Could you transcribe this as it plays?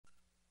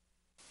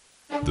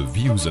The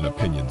views and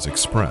opinions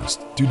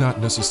expressed do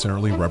not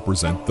necessarily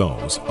represent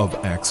those of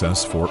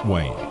Access Fort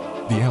Wayne,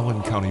 the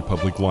Allen County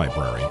Public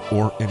Library,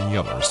 or any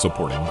other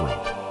supporting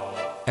group.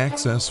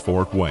 Access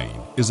Fort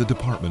Wayne is a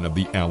department of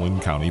the Allen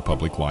County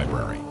Public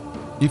Library.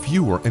 If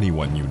you or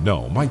anyone you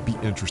know might be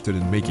interested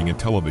in making a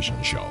television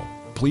show,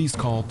 please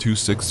call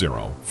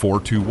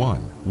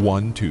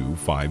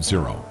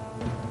 260-421-1250.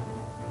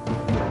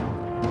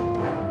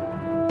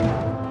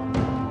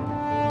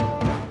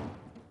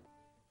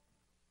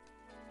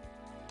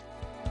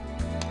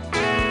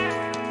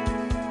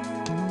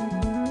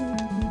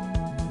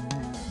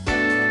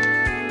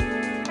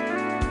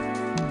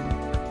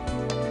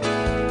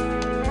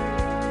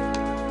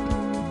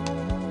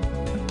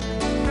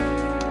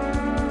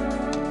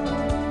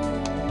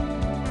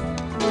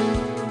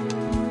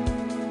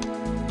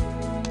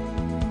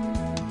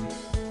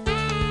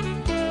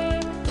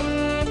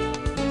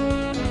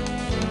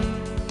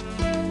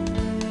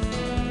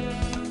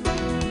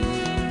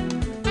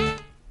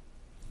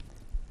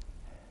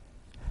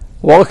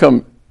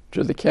 Welcome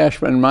to the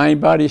Cashman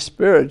Mind, Body,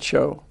 Spirit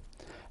Show.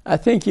 I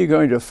think you're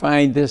going to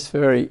find this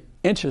very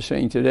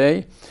interesting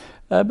today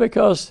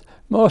because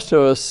most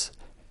of us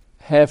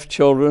have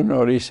children,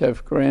 or at least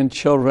have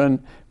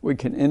grandchildren. We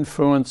can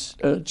influence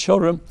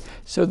children.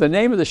 So the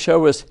name of the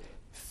show is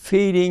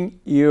Feeding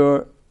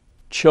Your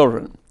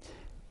Children.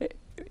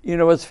 You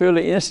know, it's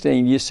really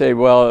interesting. You say,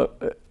 well,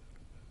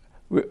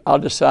 I'll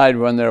decide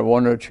when they're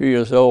 1 or 2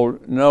 years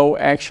old. No,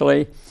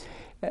 actually,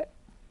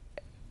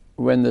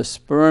 when the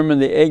sperm and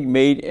the egg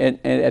meet and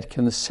at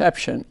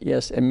conception,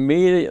 yes,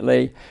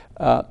 immediately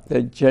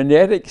the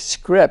genetic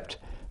script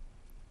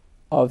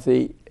of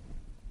the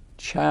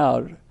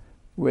child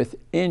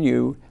within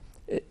you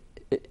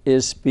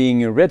is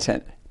being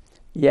written.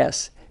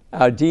 Yes,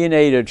 our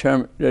DNA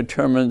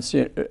determines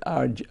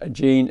our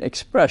gene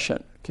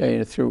expression,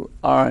 okay, through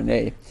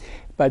RNA,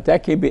 but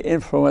that can be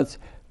influenced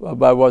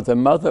by what the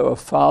mother or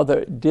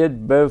father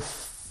did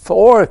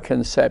before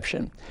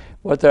conception.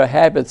 What their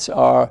habits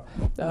are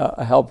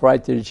help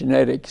write the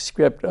genetic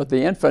script of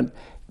the infant.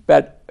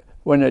 But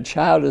when a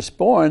child is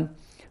born,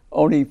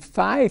 only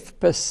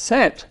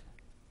 5%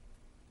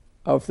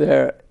 of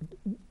their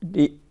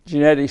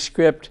genetic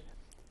script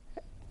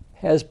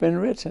has been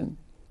written.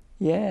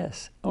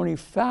 Yes, only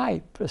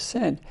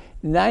 5%.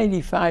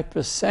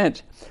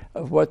 95%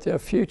 of what their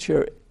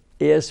future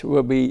is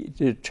will be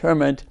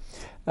determined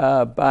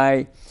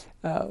by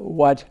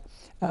what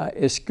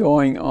is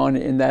going on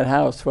in that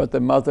house, what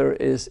the mother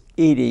is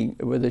eating,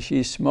 whether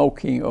she's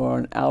smoking or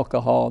on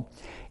alcohol.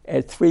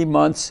 At 3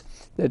 months,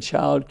 the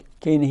child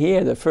can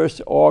hear. The first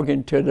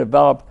organ to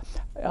develop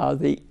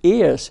the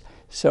ears.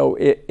 So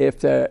if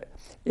there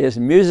is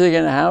music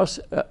in the house,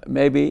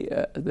 maybe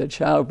the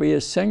child will be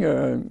a singer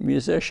or a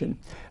musician.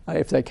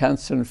 If they're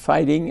constant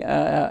fighting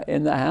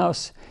in the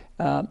house,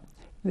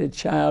 the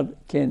child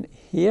can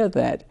hear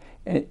that,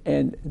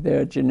 and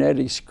their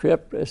genetic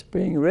script is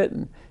being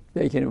written.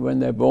 They can, when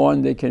they're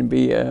born, they can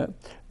be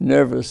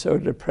nervous or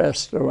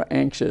depressed or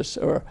anxious,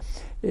 or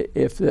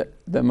if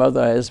the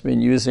mother has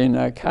been using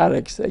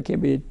narcotics, they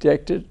can be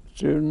addicted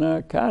to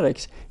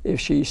narcotics.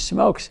 If she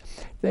smokes,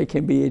 they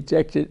can be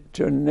addicted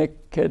to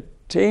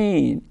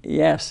nicotine.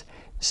 Yes,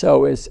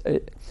 so it's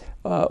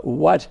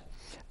what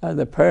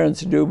the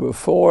parents do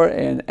before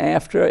and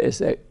after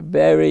is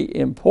very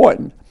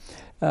important.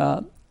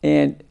 When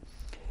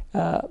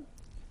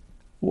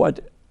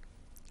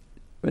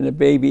a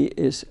baby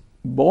is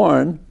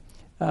born,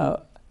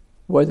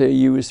 whether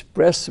you use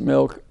breast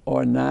milk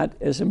or not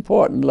is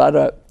important. A lot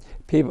of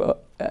people,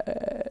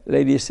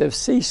 ladies have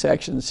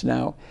C-sections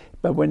now,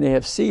 but when they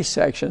have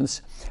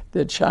C-sections,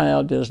 the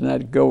child does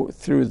not go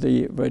through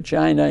the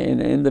vagina,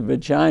 and in the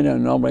vagina,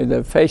 normally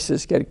the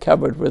faces get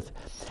covered with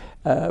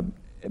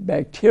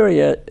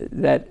bacteria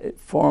that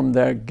form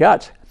their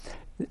gut.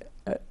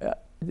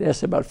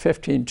 There's about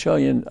 15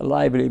 trillion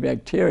lively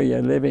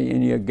bacteria living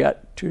in your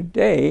gut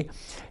today,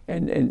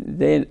 and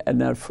they are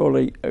not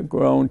fully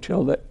grown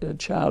till the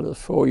child is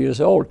 4 years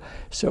old.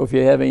 So if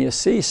you're having a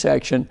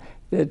C-section,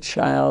 the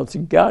child's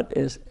gut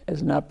is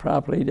not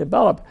properly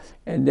developed,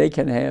 and they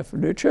can have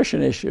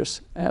nutrition issues.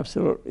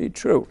 Absolutely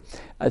true.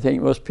 I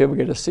think most people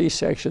get a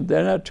C-section.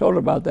 They're not told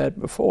about that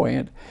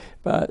beforehand.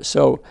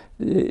 So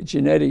the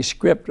genetic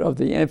script of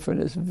the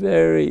infant is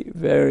very,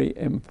 very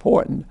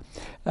important.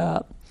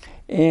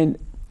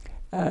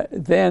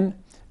 Then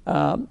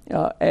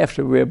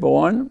after we're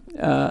born,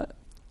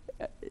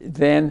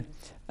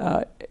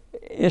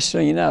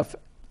 interestingly enough,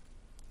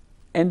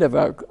 end of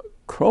our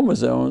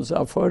chromosomes,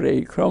 our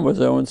 48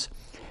 chromosomes,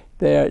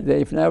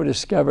 they've now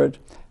discovered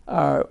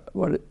are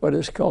what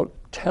is called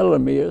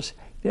telomeres.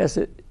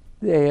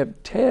 They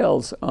have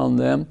tails on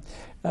them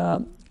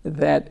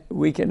that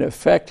we can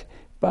affect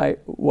by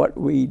what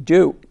we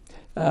do.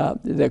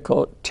 They're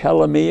called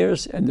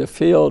telomeres, and the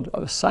field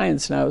of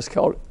science now is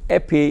called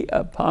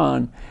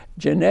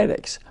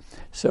epigenetics.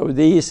 So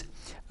these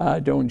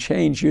don't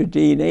change your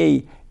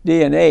DNA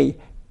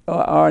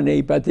or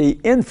RNA, but they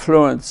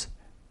influence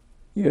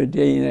your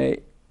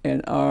DNA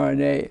and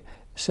RNA.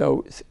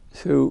 So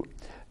through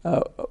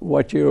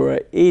what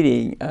you're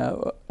eating,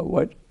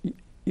 what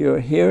you're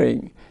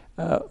hearing,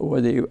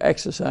 whether you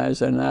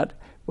exercise or not,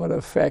 will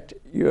affect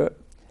your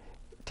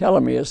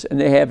telomeres. And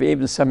they have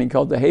even something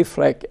called the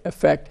Hayflick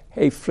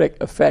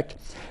effect,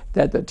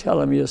 that the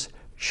telomeres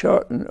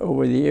shorten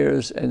over the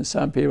years. And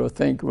some people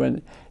think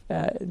when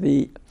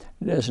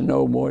there's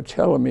no more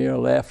telomere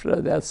left,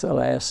 that's the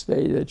last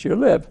day that you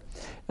live.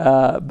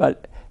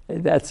 But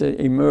that's an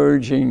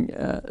emerging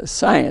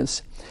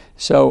science.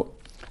 So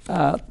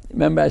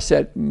remember I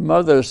said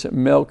mother's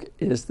milk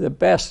is the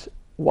best.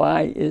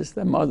 Why is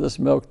the mother's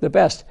milk the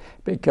best?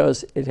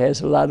 Because it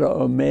has a lot of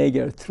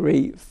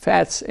omega-3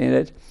 fats in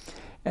it,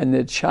 and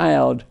the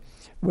child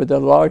with the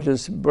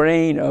largest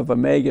brain of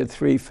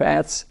omega-3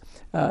 fats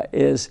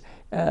is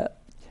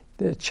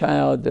the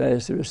child that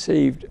has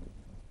received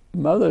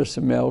mother's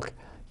milk.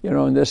 You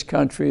know, in this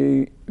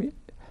country,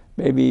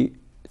 maybe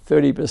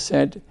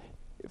 30%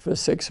 for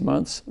 6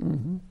 months.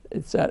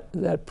 It's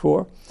that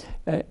poor.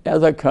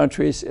 Other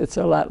countries, it's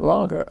a lot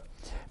longer.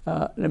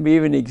 Let me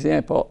give you an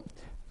example.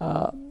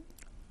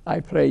 I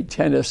played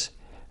tennis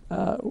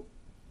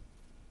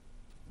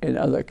in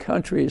other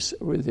countries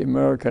with the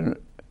American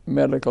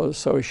Medical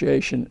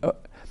Association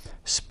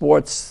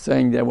sports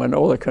thing that went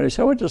all the countries.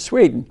 I went to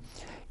Sweden,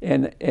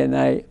 and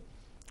I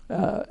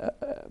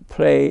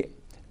play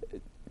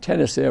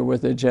tennis there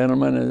with a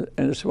gentleman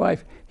and his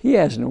wife. He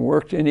hasn't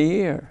worked in a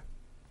year.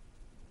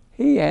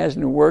 He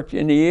hasn't worked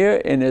in a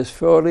year and is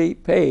fully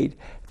paid.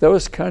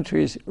 Those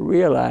countries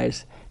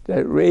realize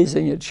that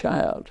raising a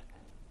child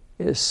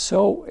is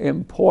so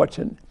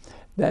important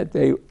that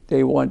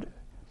they want,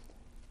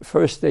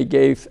 first they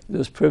gave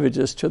those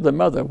privileges to the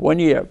mother. 1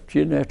 year, she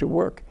didn't have to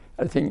work.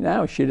 I think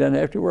now she doesn't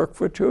have to work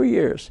for 2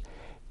 years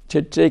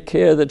to take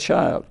care of the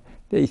child.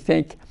 They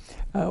think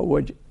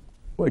what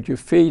you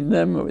feed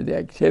them, the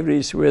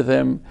activities with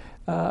them,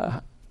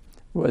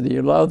 whether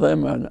you love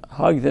them and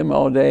hug them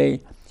all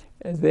day,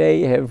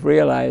 they have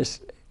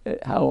realized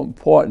how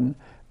important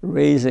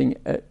raising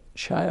a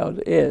child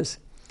is.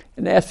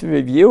 And after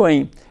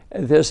reviewing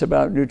this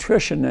about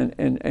nutrition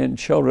in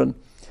children,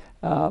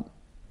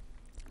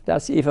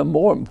 that's even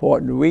more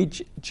important. We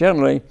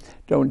generally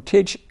don't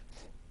teach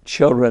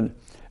children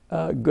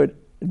good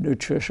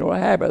nutritional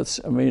habits.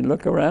 I mean,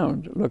 look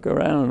around.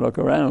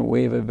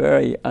 We have a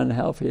very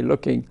unhealthy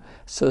looking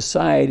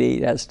society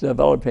that's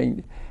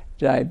developing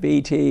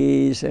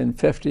diabetes and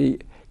 50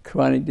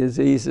 chronic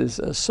diseases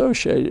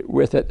associated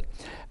with it.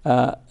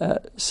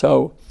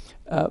 So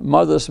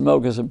mother's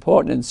milk is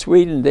important. In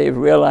Sweden, they've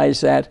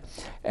realized that,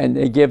 and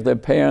they give their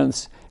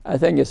parents, I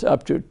think it's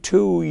up to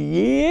 2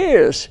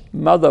 years,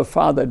 mother,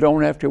 father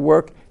don't have to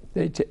work,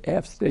 they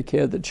have to take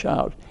care of the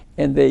child.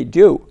 And they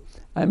do.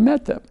 I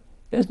met them.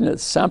 Isn't it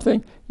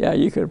something? Yeah,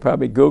 you could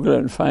probably Google it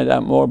and find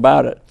out more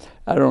about it.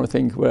 I don't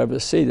think we'll ever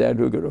see that,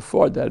 who could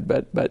afford that,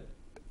 but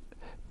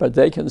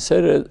they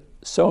consider it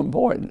so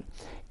important.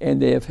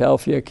 And they have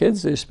healthier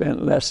kids. They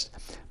spend less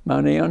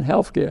money on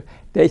health care.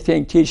 They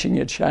think teaching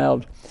a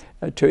child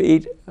to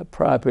eat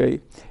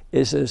properly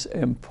is as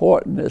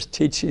important as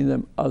teaching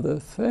them other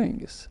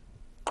things.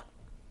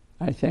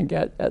 I think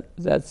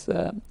that's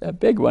a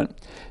big one.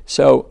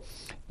 So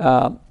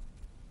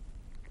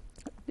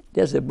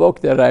there's a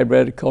book that I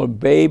read called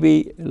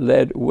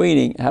Baby-Led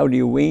Weaning. How do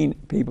you wean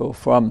people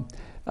from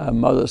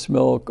mother's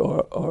milk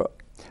or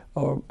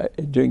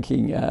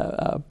drinking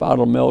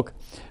bottled milk?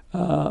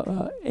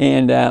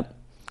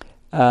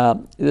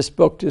 This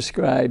book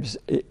describes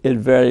it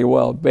very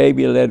well.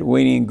 Baby-led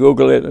weaning.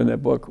 Google it, and the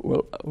book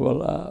will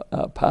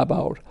pop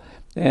out.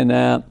 And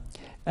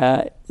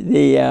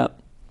the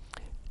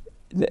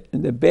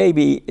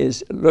baby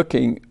is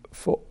looking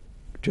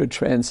to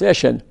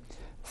transition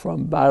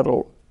from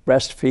bottle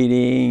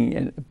breastfeeding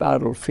and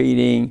bottle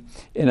feeding.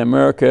 In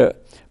America,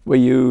 we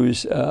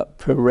use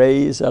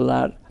purees a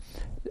lot,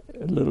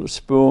 a little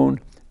spoon,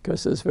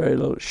 because there's very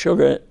little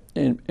sugar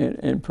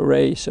in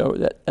puree, so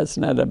that's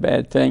not a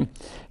bad thing.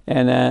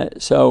 And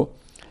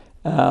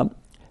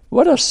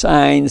what are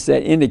signs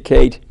that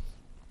indicate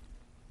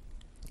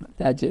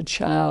that your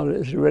child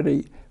is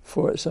ready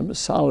for some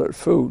solid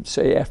food,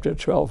 say after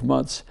 12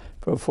 months,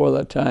 before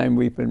that time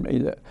we've been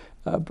either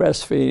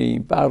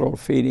breastfeeding, bottle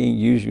feeding,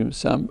 using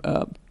some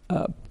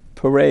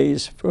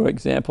purees, for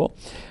example,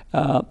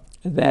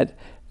 that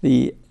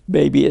the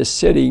baby is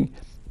sitting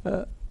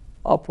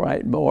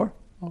upright more,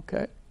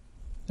 okay?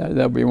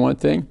 That'll be one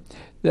thing.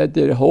 That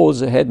it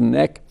holds the head and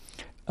neck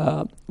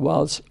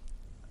while it's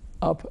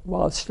up,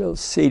 while it's still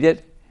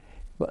seated.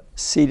 But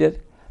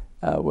seated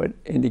would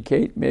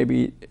indicate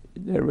maybe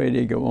they're ready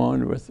to go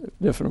on with a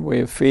different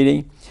way of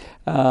feeding.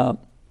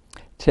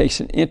 Takes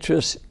an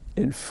interest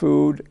in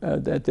food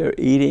that they're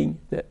eating,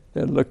 that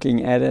they're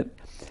looking at it.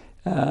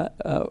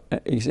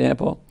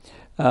 Example,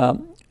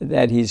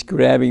 that he's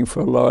grabbing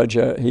for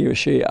larger, he or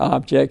she,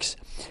 objects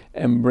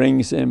and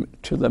brings them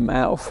to the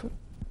mouth.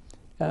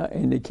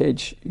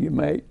 Indicates you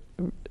might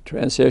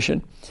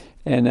transition,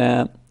 and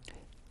that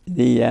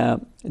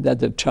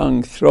the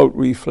tongue-throat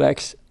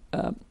reflex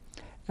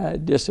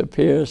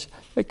disappears.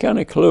 The kind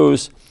of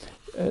clues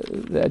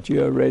that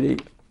you're ready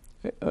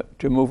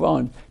to move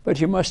on. But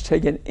you must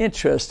take an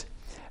interest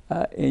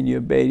in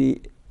your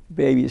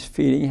baby's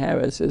feeding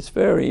habits. It's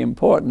very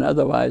important.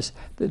 Otherwise,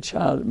 the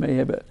child may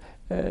have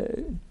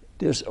a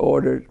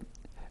disordered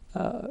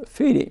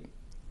feeding,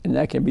 and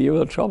that can be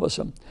real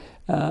troublesome.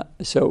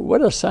 So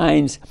what are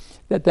signs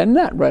that they're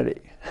not ready?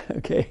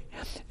 Okay,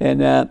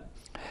 and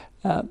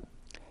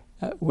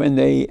when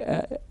they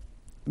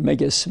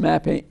make a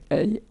smacking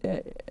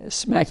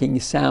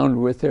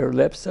sound with their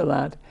lips a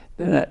lot,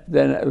 they're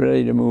not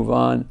ready to move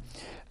on.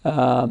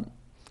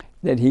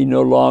 That he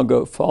no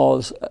longer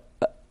falls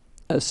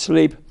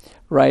asleep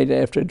right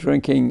after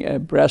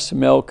drinking breast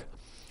milk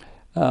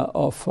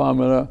or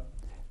formula.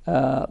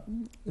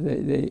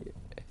 They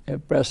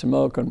have breast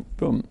milk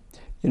from,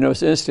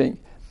 it's interesting.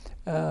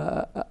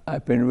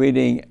 I've been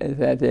reading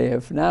that they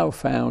have now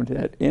found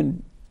that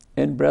in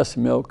breast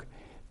milk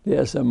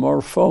there's a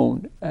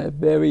morphone, a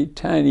very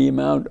tiny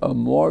amount of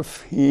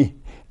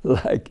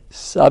morphine-like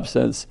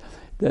substance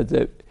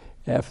that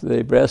after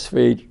they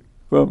breastfeed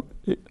from.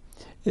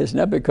 It's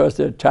not because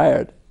they're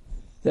tired.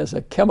 There's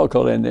a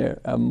chemical in there,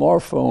 a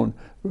morphone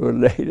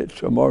related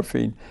to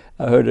morphine.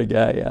 I heard a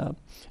guy,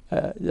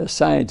 a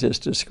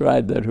scientist,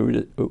 describe that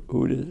who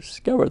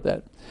discovered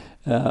that.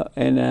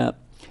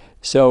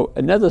 So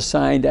another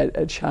sign that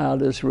a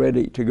child is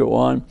ready to go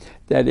on,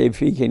 that if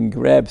he can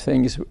grab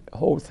things,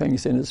 hold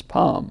things in his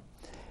palm,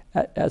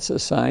 that's a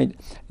sign.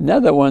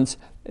 Another one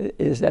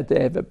is that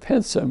they have a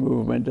pincer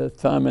movement, the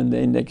thumb and the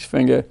index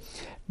finger,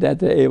 that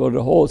they're able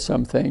to hold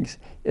some things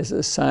is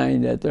a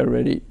sign that they're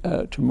ready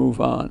to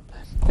move on.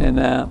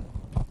 And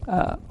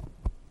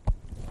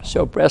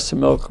so breast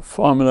milk,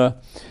 formula,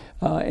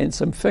 and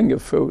some finger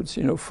foods,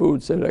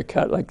 foods that are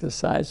cut like the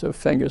size of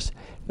fingers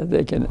that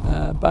they can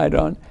bite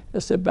on.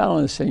 It's a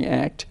balancing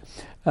act.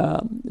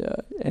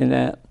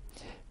 And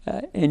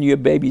your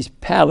baby's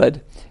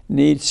palate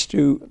needs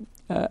to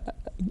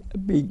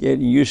be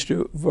getting used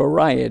to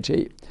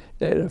variety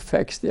that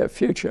affects their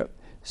future.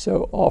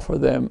 So offer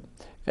them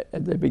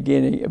at the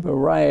beginning a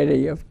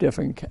variety of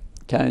different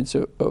kinds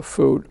of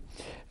food.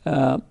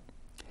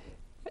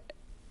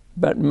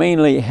 But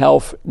mainly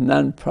health,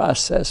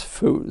 non-processed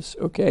foods,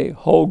 okay?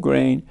 Whole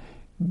grain,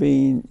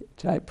 bean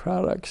type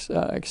products,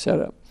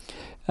 etc.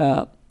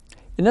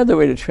 Another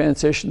way to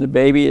transition the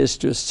baby is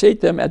to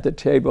seat them at the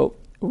table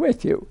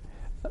with you,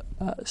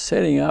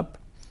 sitting up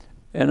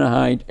in a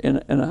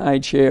high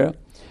chair,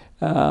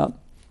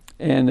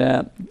 and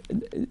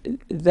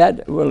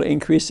that will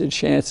increase the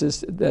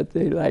chances that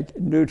they like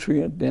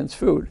nutrient-dense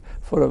food,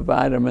 full of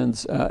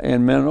vitamins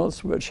and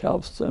minerals, which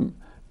helps them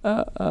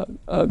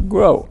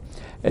grow.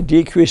 It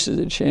decreases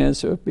the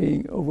chance of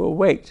being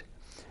overweight,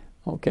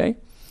 okay?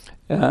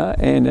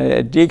 And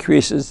it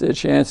decreases the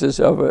chances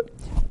of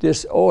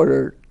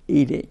disordered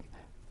eating.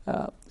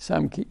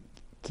 Some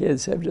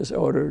kids have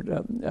disordered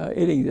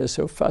eating. They're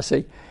so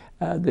fussy.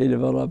 They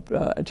develop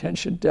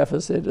attention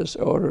deficit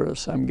disorder, or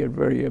some get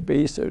very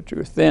obese or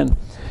too thin.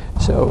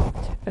 So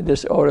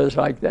disorders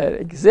like that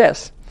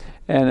exist.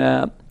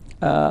 And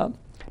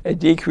it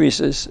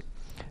decreases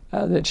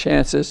the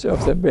chances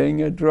of there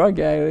being a drug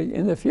addict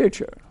in the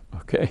future,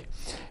 okay?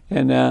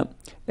 And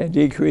it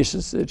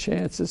decreases the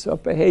chances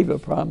of behavior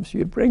problems.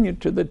 You bring it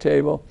to the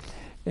table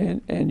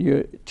and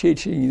you're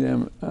teaching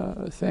them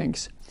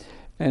things.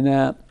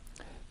 And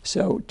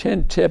so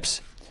 10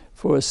 tips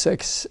for a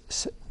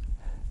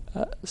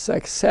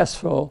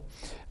successful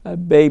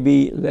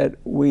baby-led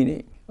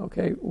weaning,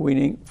 okay?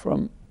 Weaning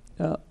from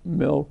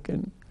milk,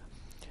 and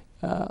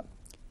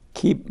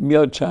keep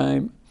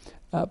mealtime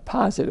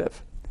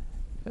positive.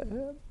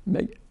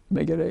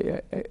 Make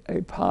it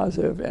a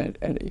positive,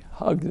 and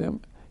hug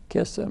them,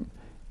 kiss them,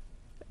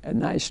 a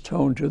nice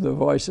tone to the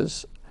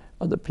voices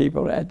of the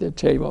people at the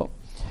table.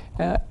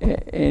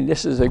 And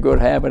this is a good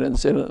habit,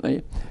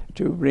 incidentally,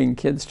 to bring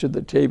kids to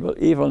the table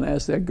even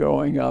as they're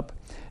growing up.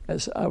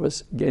 As I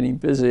was getting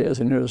busy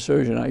as a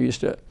neurosurgeon, I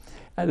used to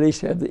at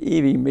least have the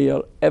evening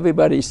meal.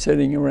 Everybody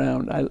sitting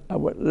around. I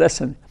would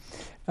listen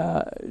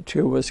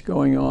to what's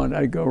going on.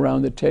 I'd go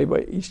around the table,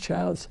 each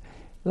child's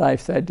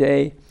life that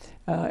day,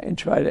 and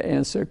try to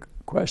answer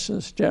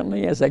questions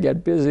gently. As I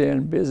got busier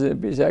and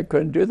busier, I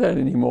couldn't do that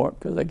anymore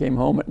because I came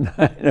home at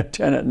 9 or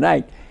 10 at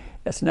night.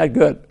 That's not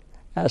good.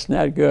 That's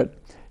not good.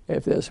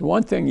 If there's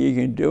one thing you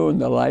can do in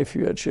the life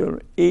of your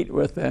children, eat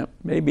with them,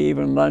 maybe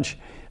even lunch,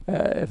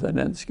 if they're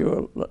in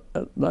school,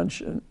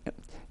 lunch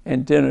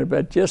and dinner,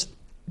 but just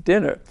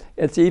dinner.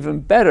 It's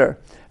even better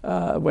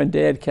when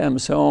Dad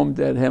comes home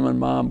that him and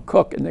Mom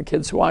cook and the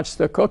kids watch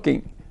the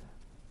cooking.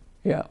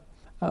 Yeah.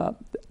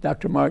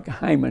 Dr. Mark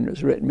Hyman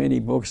has written many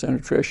books on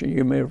nutrition.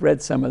 You may have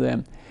read some of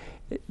them.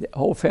 The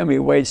whole family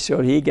waits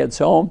till he gets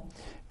home.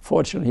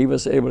 Fortunately, he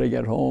was able to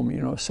get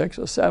home, 6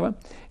 or 7.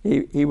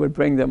 He would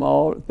bring them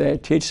all there,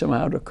 teach them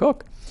how to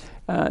cook.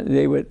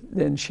 They would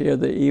then share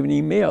the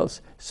evening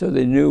meals, so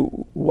they knew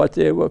what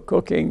they were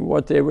cooking,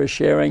 what they were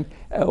sharing.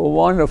 A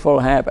wonderful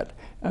habit.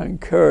 I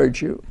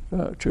encourage you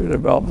to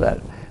develop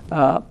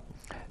that.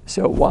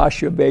 So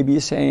wash your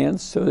baby's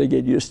hands so they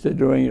get used to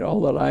doing it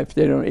all their life.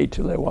 They don't eat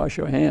till they wash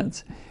your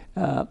hands.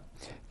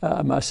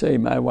 I must say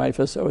my wife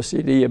is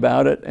OCD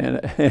about it,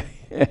 and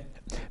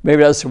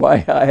maybe that's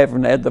why I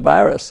haven't had the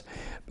virus,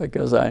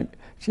 because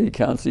she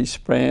constantly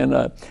spraying,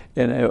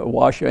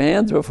 wash your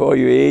hands before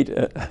you eat.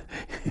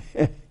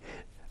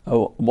 A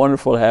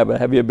wonderful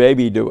habit. Have your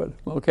baby do it,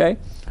 okay?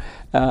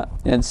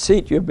 And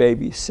seat your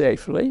baby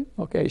safely,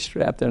 okay?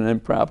 Strap them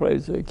in properly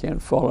so they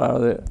can't fall out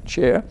of the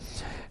chair.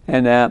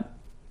 And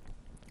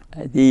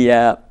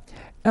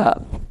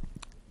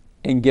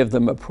and give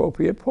them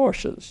appropriate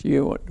portions.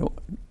 You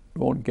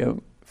won't give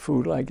them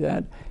food like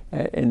that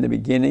in the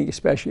beginning,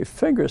 especially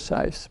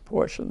finger-sized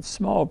portions,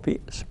 small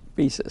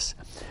pieces,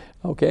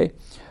 okay?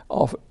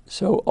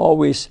 So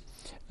always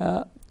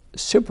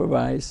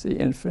supervise the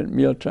infant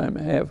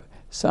mealtime.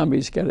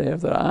 Somebody's got to have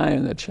their eye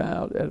on the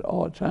child at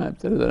all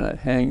times. They're not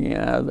hanging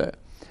out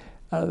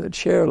of the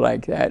chair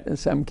like that. And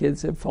some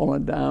kids have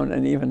fallen down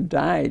and even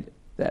died.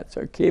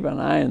 So keep an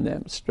eye on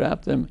them,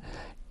 strap them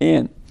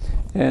in.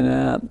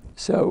 And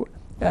so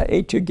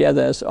eat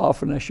together as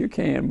often as you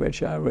can,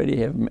 which I already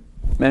have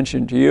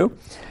mentioned to you.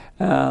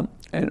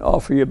 And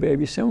offer your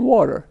baby some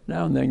water.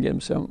 Now and then give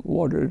them some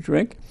water to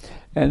drink.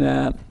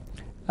 And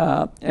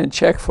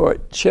check for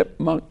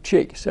chipmunk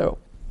cheek. So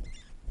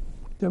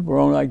they're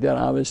grown like that,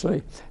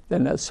 obviously, they're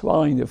not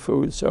swallowing the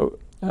food, so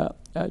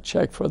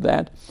check for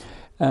that.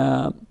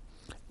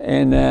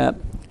 And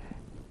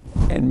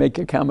make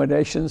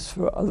accommodations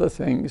for other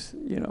things,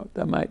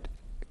 that might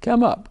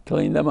come up,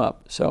 clean them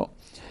up. So,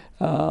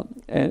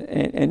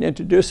 and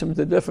introduce them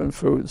to different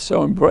foods,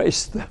 so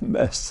embrace the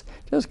mess.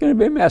 It's going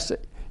to be messy.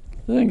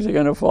 Things are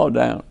going to fall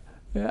down.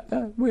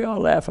 We all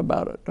laugh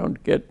about it.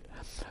 Don't get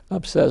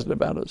obsessed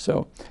about it.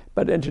 So,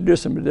 but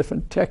introduce them to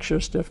different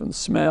textures, different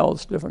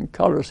smells, different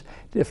colors,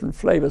 different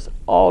flavors,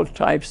 all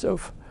types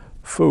of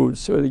foods,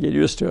 so they get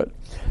used to it.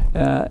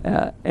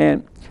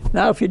 And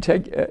now, if you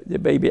take the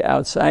baby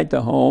outside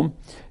the home,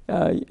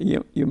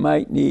 you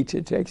might need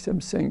to take some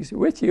things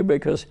with you,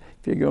 because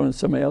if you go in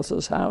somebody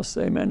else's house,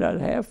 they may not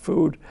have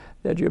food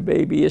that your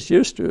baby is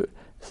used to.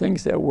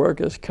 Things that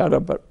work as cut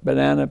up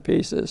banana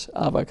pieces,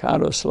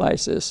 avocado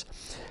slices,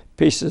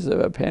 pieces of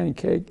a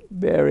pancake,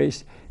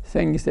 berries,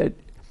 things that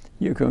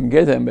you can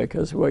give them,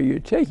 because where you're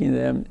taking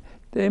them,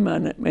 they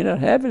may not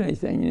have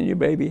anything, and your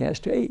baby has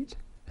to eat.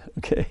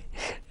 Okay,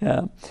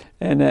 and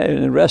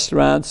in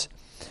restaurants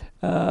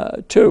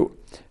too,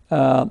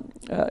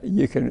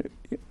 you can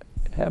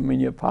have them in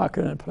your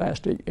pocket in a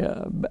plastic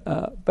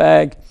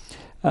bag,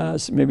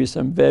 maybe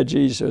some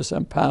veggies or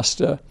some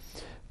pasta,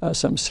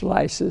 some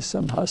slices,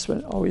 some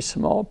husband, always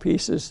small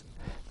pieces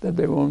that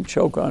they won't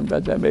choke on,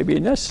 but that may be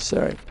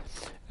necessary.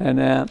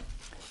 And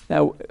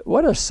now,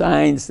 what are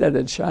signs that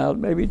a child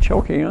may be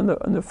choking on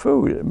the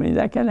food? I mean,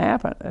 that can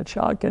happen. A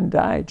child can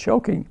die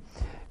choking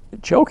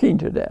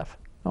to death.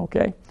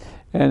 Okay,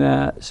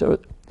 and so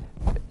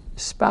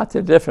spot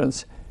the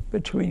difference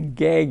between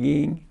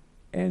gagging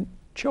and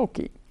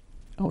choking.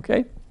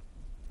 Okay,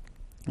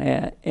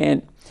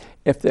 and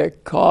if they're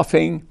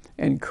coughing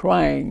and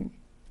crying,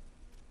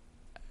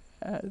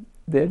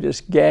 they're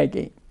just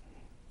gagging.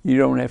 You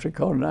don't have to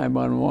call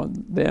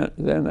 911.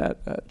 They're not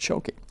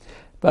choking.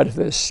 But if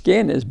the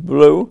skin is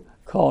blue,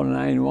 call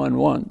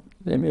 911.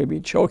 They may be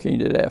choking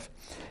to death.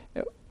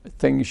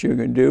 Things you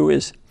can do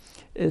is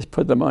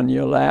put them on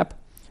your lap,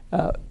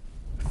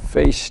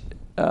 face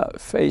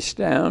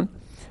down.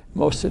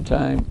 Most of the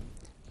time,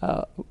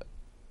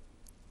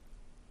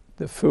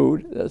 the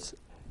food that's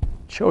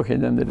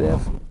choking them to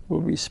death will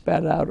be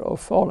spat out or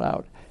fall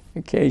out.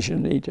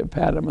 Occasionally to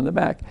pat them on the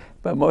back,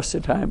 but most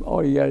of the time,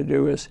 all you got to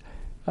do is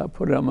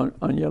put them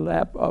on your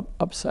lap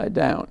upside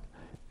down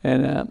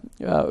and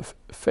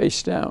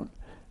face down.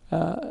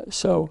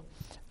 So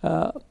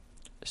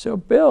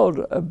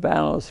build a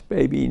balanced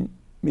baby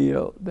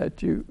meal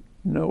that you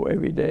know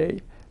every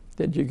day,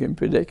 that you can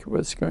predict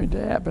what's going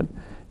to happen.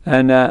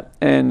 And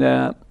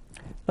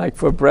like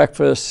for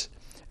breakfast,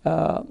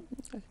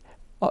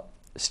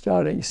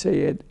 starting,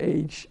 say, at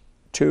age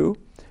 2,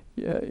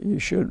 you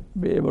should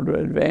be able to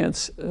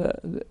advance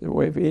the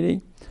way of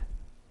eating.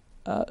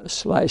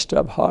 Sliced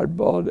up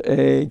hard-boiled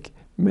egg,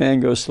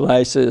 mango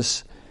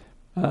slices,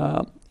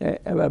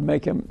 and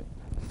make them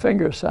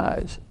finger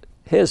size.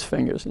 His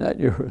fingers, not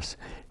yours.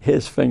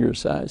 His finger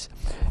size.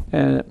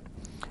 And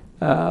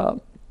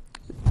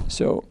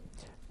so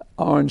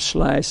orange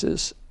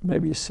slices,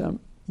 maybe some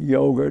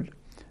yogurt.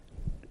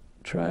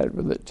 Try it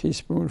with a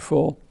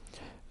teaspoonful.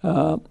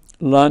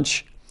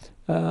 Lunch,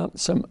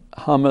 some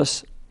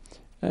hummus,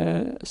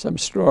 some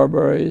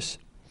strawberries,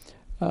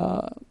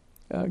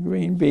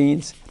 green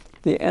beans.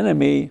 The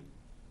enemy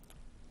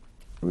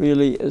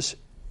really is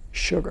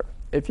sugar.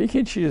 If you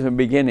can choose in the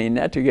beginning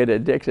not to get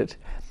addicted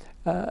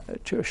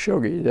to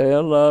sugar, they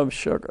love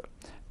sugar.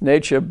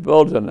 Nature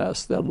built in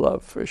us their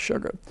love for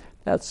sugar.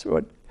 That's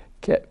what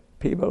kept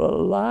people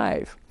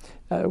alive.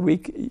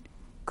 We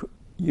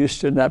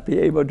used to not be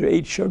able to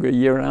eat sugar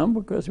year-round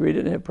because we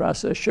didn't have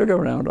processed sugar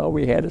around. All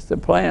we had is the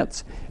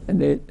plants, and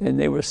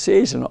they were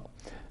seasonal.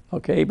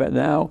 Okay, but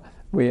now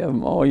we have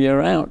them all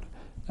year-round.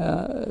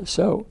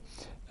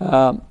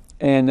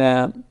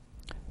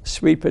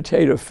 Sweet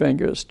potato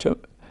fingers,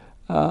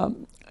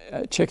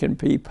 chicken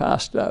pea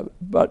pasta,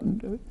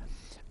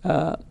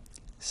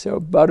 so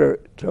butter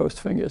toast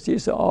fingers.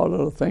 These are all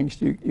little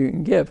things you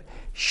can give.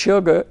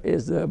 Sugar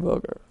is the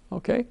booger,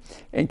 okay?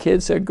 And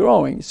kids are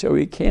growing, so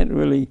we can't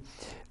really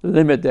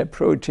limit their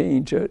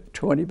protein to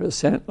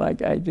 20%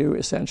 like I do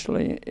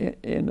essentially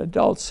in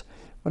adults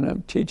when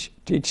I'm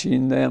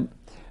teaching them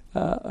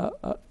a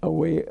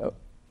way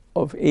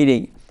of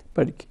eating.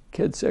 But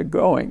kids are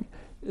growing,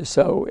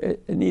 so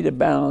it need a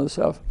balance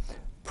of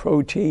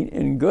protein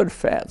and good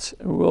fats.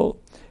 And we'll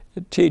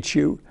teach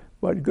you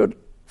what good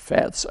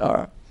fats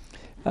are.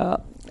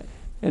 And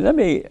let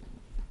me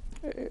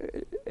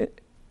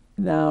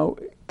now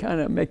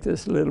kind of make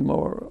this a little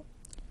more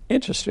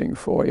interesting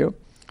for you.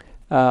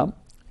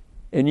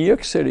 In New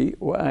York City,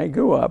 where I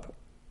grew up,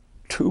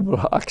 2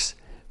 blocks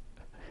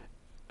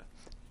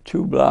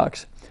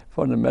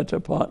from the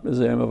Metropolitan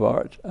Museum of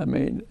Art. I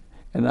mean,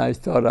 and I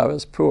thought I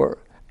was poor.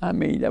 I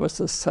mean, that was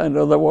the center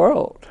of the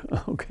world,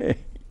 okay?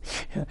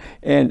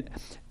 And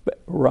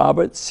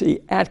Robert C.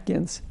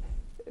 Atkins,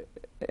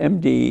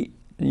 MD,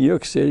 New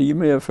York City, you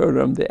may have heard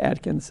of him, the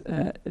Atkins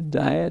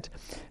diet.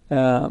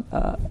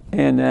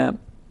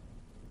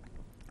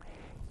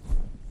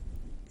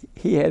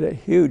 He had a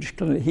huge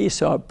clinic. He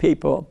saw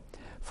people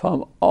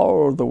from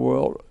all over the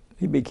world.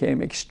 He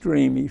became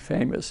extremely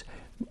famous.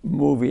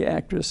 Movie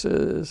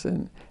actresses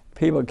and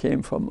people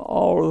came from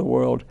all over the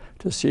world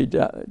to see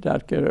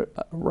Dr.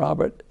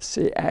 Robert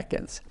C.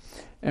 Atkins.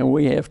 And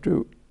we have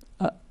to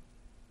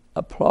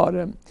applaud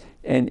him.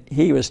 And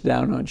he was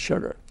down on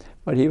sugar.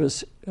 What he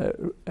was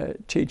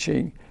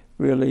teaching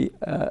really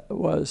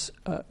was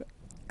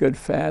good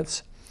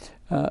fats,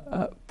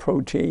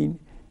 protein,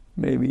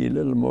 maybe a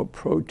little more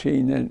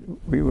protein than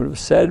we would have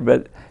said,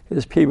 but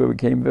his people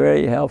became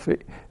very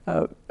healthy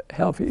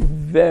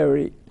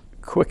very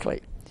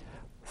quickly.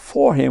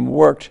 For him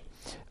worked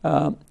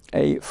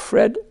a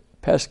Fred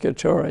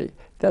Pescatore.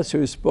 That's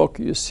whose book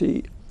you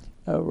see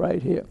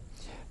right here.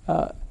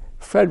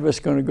 Fred was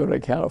going to go to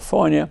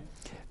California.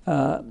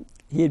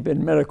 He had been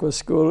in medical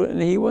school,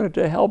 and he wanted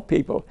to help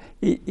people.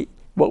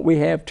 What we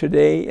have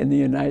today in the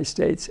United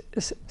States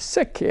is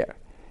sick care.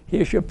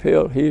 Here's your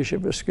pill, here's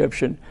your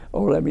prescription,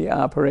 oh, let me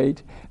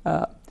operate.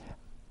 How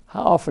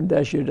often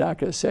does your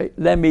doctor say,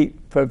 let me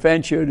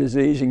prevent your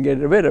disease and get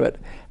rid of it?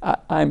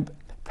 I'm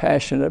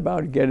passionate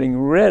about getting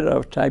rid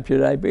of type 2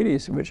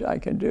 diabetes, which I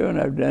can do,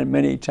 and I've done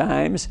many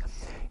times.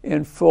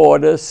 In 4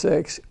 to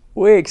 6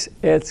 weeks,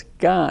 it's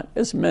gone.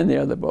 There's many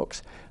other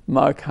books.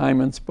 Mark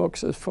Hyman's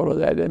books is full of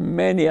that, and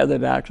many other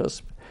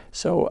doctors.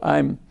 So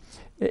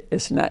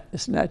it's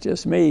not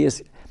just me.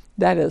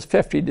 That is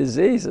 50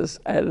 diseases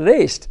at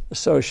least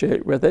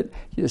associated with it.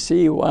 You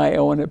see why I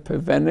want to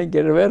prevent it,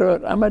 get rid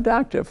of it. I'm a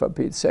doctor, for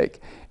Pete's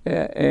sake,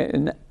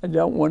 and I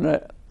don't want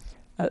to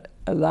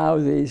allow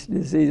these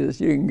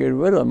diseases. You can get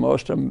rid of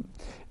most of them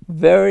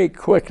very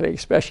quickly,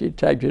 especially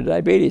type 2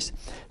 diabetes.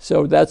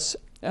 So that's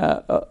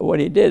what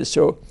he did.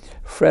 So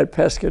Fred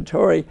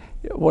Pescatore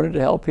wanted to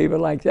help people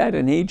like that,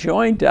 and he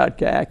joined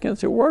Dr.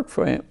 Atkins, who worked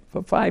for him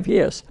for 5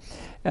 years.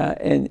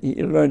 And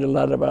he learned a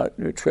lot about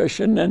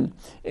nutrition, and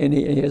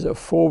he has a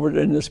foreword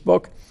in this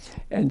book.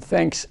 And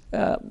thanks,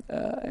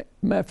 matter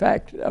of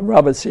fact,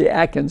 Robert C.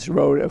 Atkins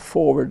wrote a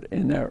foreword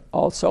in there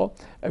also,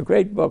 a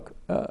great book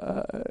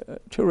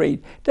to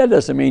read. That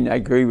doesn't mean I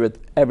agree with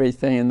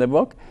everything in the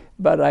book,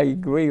 but I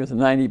agree with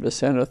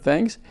 90% of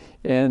things,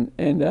 and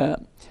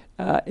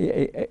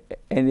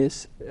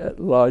it's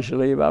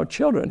largely about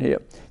children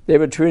here. They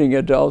were treating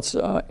adults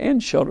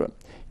and children.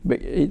 But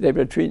they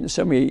were treating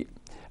so many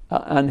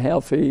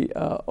unhealthy,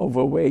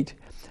 overweight,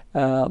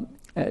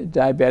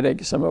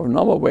 diabetic, some of them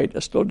normal weight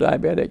are still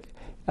diabetic,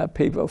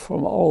 people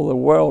from all the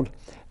world.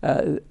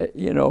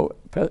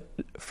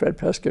 Fred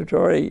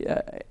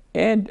Pescatore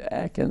and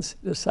Atkins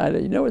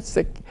decided,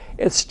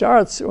 it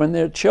starts when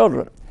they're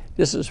children.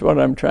 This is what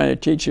I'm trying to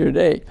teach you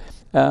today.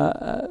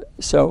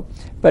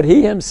 But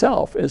he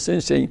himself, it's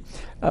interesting,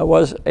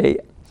 was a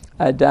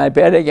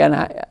diabetic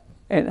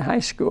in high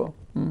school.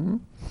 Mm-hmm.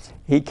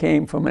 He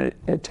came from an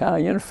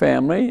Italian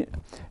family,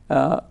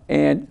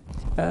 and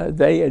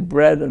they had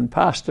bread and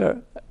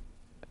pasta,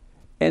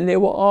 and they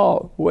were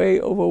all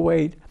way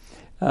overweight.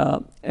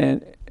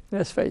 And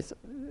let's face it,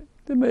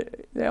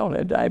 they all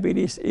had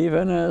diabetes,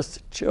 even as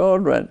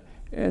children,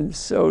 and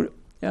so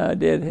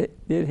did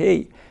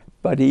he.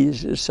 But he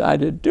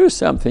decided to do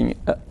something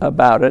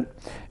about it,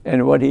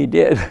 and what he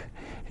did,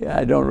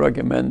 I don't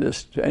recommend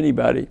this to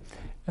anybody,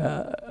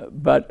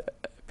 but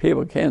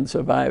people can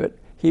survive it.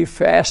 He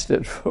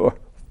fasted for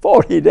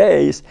 40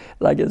 days,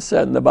 like it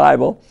said in the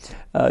Bible,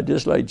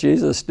 just like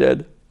Jesus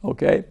did,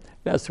 okay?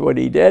 That's what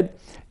he did.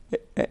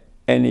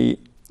 And he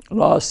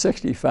lost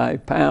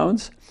 65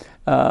 pounds,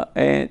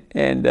 and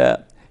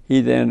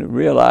he then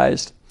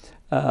realized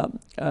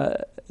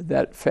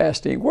that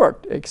fasting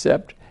worked,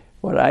 except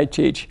what I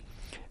teach,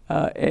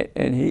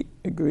 and he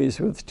agrees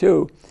with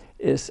too,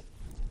 is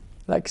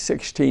like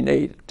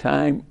 16-8,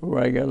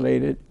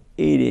 time-regulated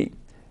eating.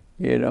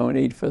 You don't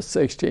eat for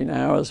 16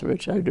 hours,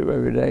 which I do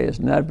every day. It's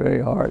not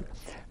very hard.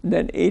 And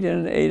then eat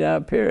in an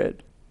 8-hour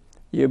period.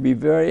 You'll be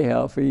very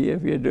healthy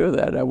if you do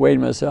that. I weighed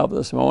myself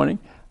this morning,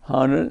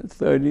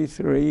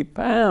 133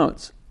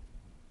 pounds.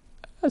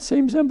 That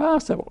seems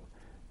impossible.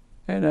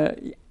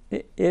 And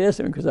it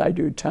isn't, because I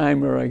do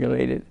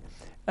time-regulated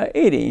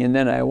eating, and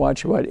then I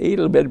watch what eat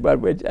a little bit,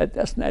 but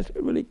that's not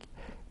really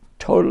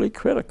totally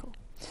critical.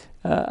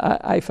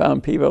 I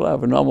found people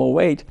of a normal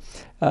weight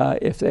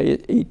if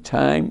they eat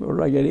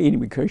time-regulated eating,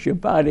 because your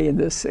body in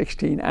this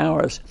 16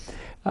 hours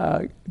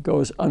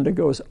undergoes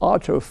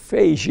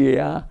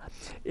autophagia.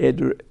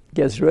 It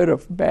gets rid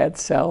of bad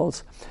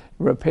cells,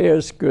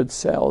 repairs good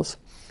cells,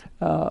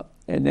 and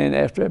then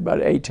after about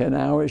 8-10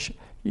 hours,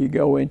 you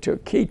go into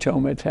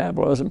ketone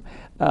metabolism,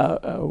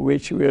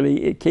 which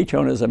really,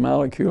 ketone is a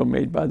molecule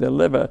made by the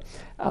liver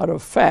out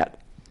of fat.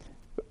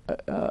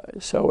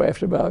 So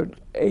after about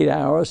 8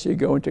 hours, you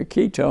go into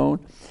ketone,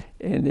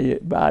 and the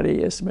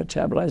body is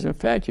metabolizing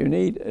fat. You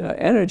need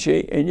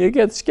energy, and you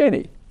get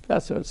skinny.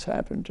 That's what's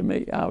happened to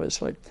me,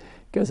 obviously.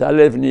 Because I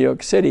live in New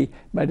York City,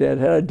 my dad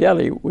had a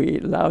deli. We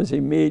eat lousy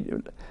meat,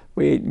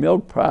 we eat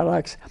milk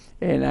products,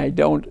 and I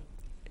don't,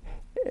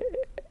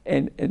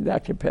 and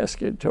Dr.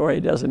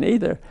 Pescatore doesn't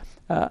either.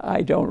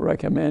 I don't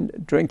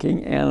recommend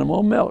drinking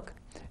animal milk.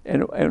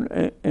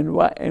 And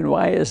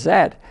why is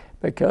that?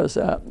 Because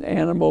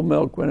animal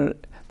milk, when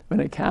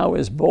a cow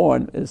is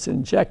born, it's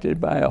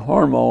injected by a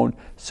hormone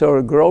so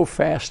it'll grow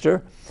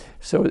faster,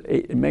 so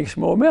it makes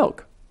more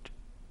milk,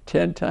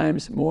 10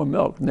 times more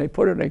milk. And they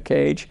put it in a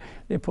cage,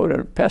 they put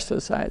in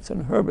pesticides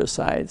and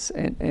herbicides,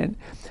 and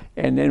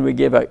then we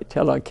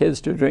tell our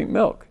kids to drink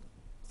milk.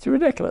 It's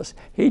ridiculous.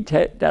 He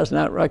does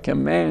not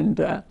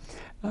recommend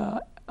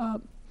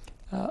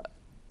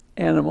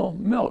animal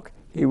milk.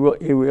 He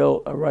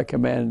will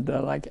recommend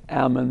like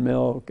almond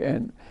milk,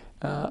 and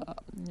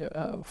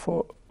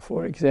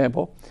for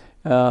example,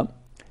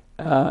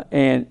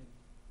 and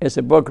it's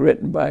a book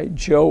written by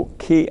Joe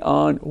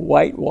Keon.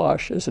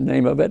 Whitewash is the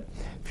name of it.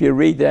 If you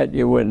read that,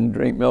 you wouldn't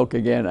drink milk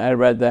again. I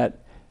read that.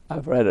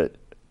 I've read it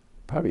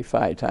probably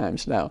 5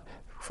 times now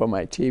for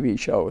my TV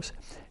shows.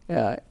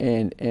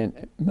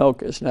 And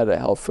milk is not a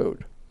health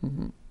food.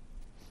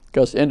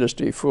 Because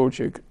industry foods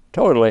you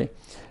totally.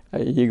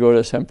 You go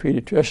to some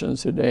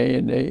pediatricians today,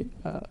 and they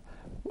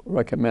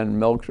recommend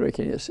milk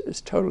drinking.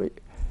 It's totally,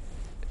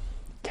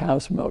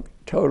 cow's milk,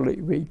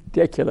 totally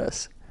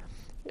ridiculous.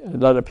 A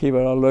lot of people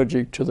are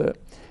allergic to the,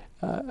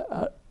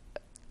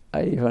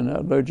 even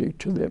allergic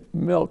to the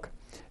milk,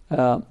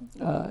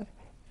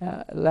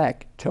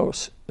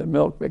 lactose, the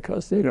milk,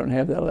 because they don't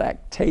have the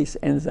lactase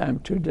enzyme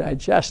to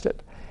digest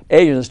it.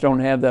 Asians don't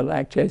have the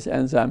lactase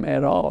enzyme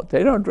at all.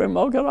 They don't drink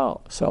milk at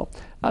all. So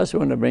I just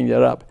wanted to bring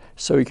that up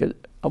so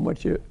I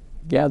want you to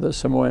gather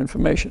some more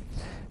information.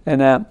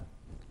 And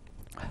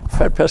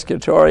Fred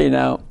Pescatore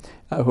now,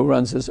 who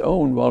runs his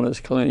own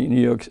wellness clinic in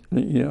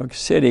New York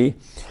City,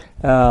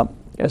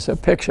 there's a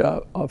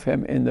picture of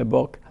him in the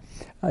book.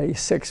 He's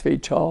 6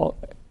 feet tall,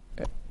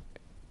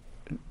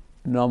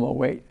 normal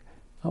weight,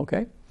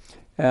 okay?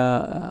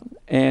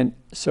 And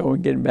so we're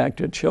getting back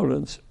to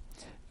children's.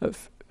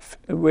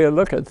 We'll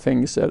look at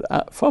things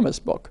that from his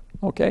book,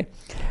 okay?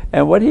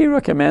 And what he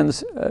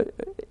recommends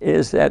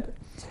is that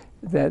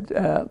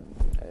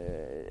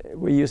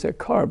we use a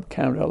carb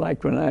counter.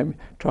 Like when I'm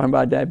talking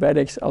about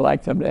diabetics, I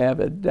like them to have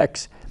a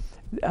Dexcom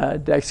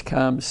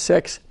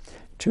 6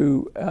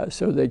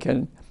 so they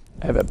can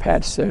have a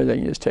patch there. They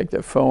can just take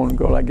their phone and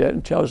go like that,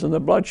 and tells them the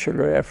blood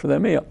sugar after their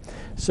meal.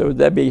 So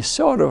that'd be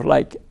sort of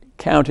like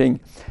counting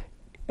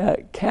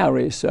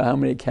calories. So how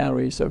many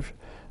calories of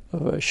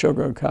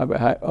sugar,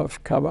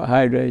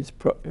 carbohydrates,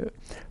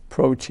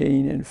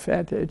 protein, and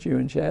fat that you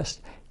ingest.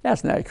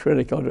 That's not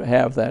critical to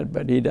have that,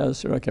 but he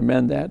does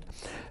recommend that.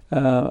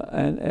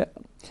 And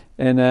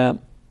the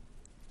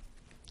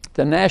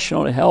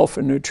National Health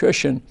and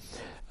Nutrition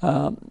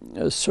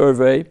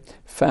survey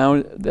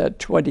found that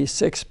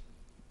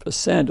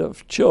 26%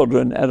 of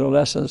children,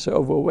 adolescents, are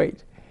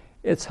overweight.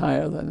 It's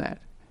higher than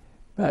that,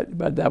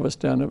 but that was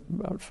done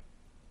about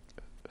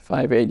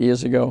 5-8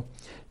 years ago.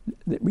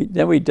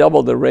 Then we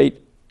doubled the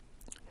rate.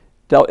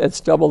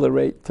 It's double the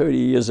rate 30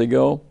 years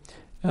ago,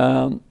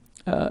 and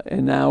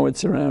now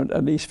it's around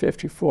at least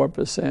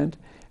 54%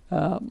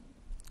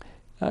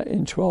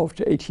 in 12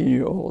 to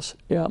 18-year-olds.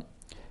 Yeah,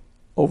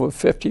 over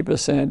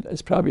 50%.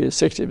 It's probably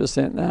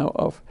 60% now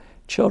of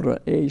children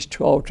aged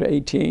 12 to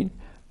 18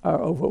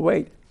 are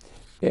overweight,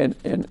 and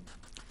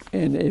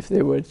if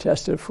they were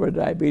tested for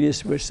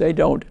diabetes, which they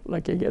don't,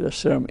 like you get a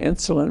serum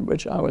insulin,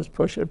 which I always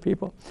push at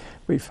people,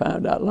 we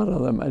found out a lot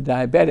of them are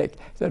diabetic.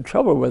 The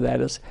trouble with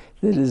that is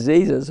the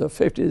diseases, the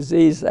 50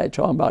 diseases I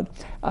talk about,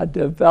 are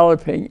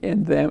developing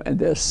in them, and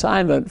they're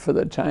silent for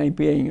the time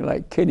being,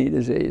 like kidney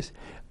disease,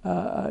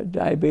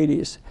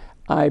 diabetes,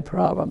 eye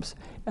problems.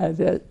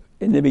 They're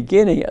in the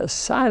beginning are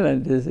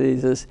silent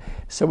diseases,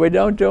 so we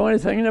don't do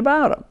anything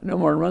about them. No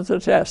one runs a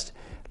test.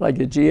 Like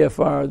the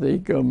GFR, the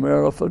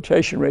glomerular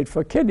filtration rate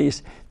for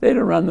kidneys, they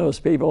don't run those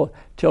people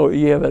till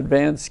you have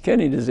advanced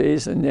kidney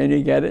disease, and then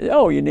you get it,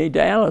 oh, you need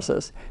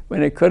dialysis,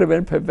 when it could have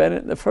been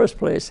prevented in the first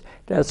place.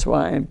 That's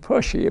why I'm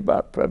pushy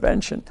about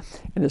prevention.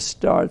 And it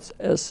starts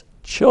as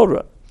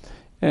children.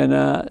 And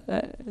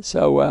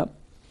so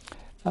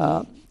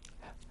how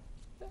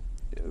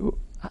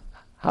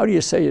do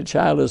you say a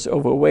child is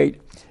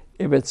overweight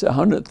if it's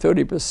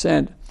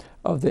 130%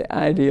 of the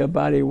ideal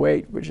body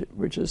weight,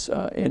 which is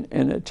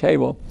in a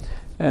table?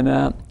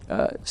 And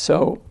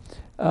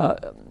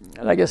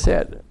like I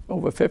said,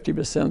 over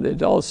 50% of the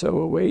adults are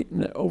overweight,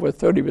 and over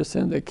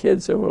 30% of the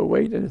kids are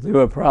overweight. And if they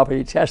were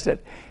properly tested,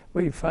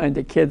 we find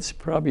the kids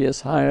probably is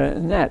higher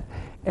than that.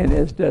 And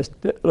it's just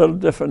a little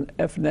different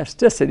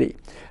ethnicity.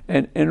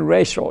 And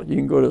racial, you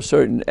can go to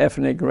certain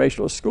ethnic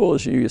racial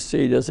schools, you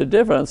see there's a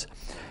difference.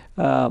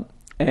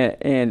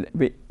 And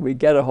we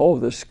get a hold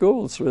of the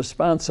schools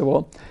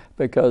responsible,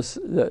 because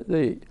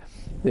the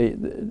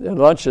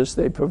lunches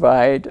they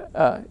provide,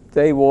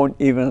 they won't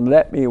even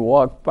let me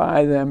walk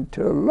by them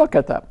to look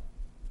at them.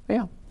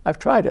 Yeah, I've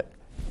tried it.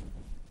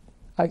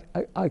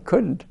 I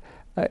couldn't,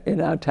 in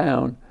our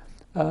town,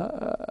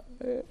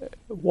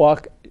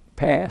 walk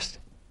past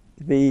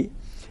their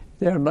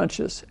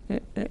lunches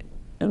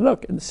and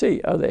look and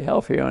see, are they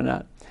healthy or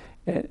not?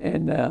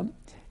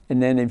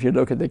 And then if you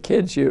look at the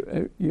kids,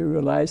 you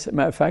realize, as a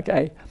matter of fact,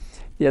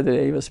 the other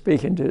day was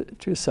speaking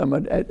to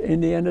someone at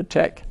Indiana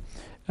Tech,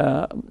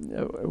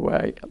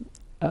 where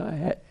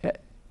I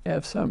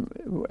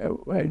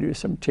do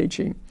some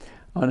teaching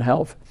on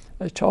health.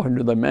 I was talking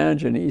to the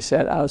manager, and he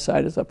said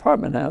outside his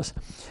apartment house,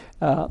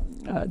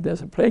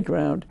 there's a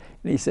playground,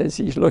 and he says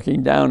he's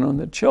looking down on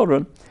the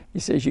children. He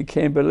says, you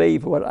can't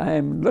believe what I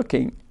am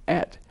looking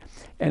at,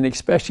 and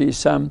especially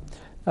some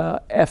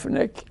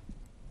ethnic,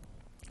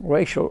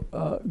 racial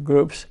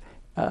groups.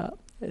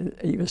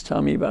 He was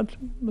telling me about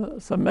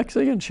some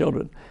Mexican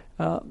children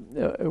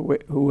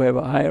who have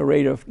a higher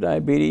rate of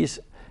diabetes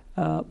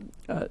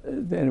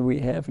than we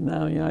have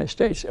now in the United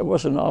States. It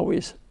wasn't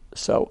always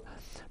so.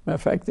 Matter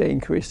of fact, they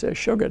increased their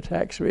sugar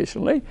tax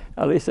recently.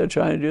 At least they're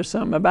trying to do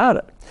something about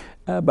it.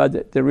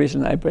 But the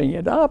reason I bring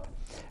it up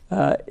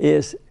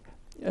is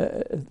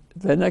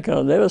they're not going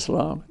to live as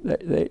long.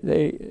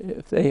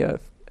 If they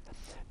have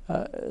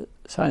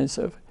signs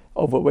of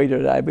overweight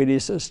or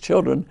diabetes as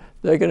children,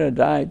 they're going to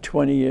die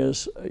 20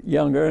 years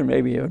younger, and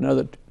maybe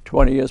another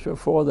 20 years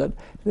before that.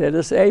 They're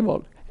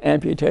disabled,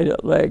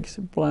 amputated legs,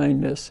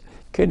 blindness,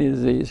 kidney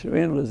disease,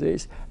 renal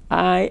disease.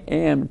 I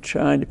am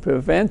trying to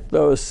prevent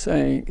those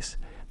things.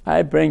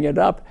 I bring it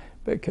up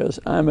because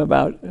I'm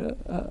about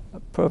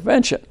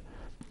prevention.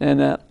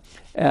 And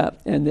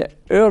the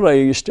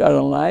earlier you start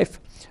in life,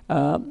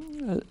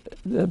 the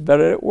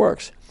better it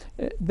works.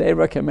 They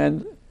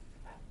recommend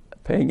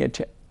paying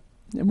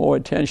more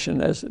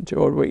attention as to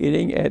what we're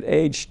eating at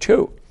age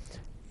 2.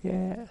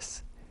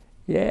 Yes.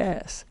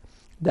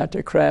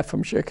 Dr. Kraft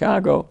from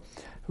Chicago,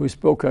 whose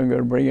book I'm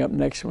going to bring up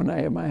next when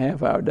I have my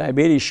half-hour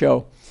diabetes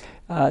show,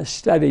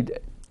 studied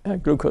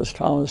glucose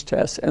tolerance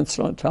tests,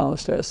 insulin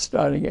tolerance tests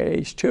starting at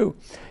age 2,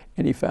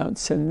 and he found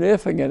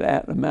significant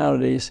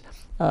abnormalities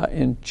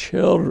in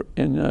children.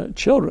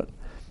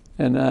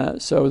 And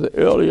so the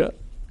earlier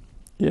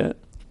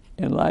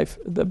in life,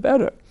 the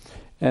better.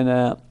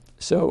 And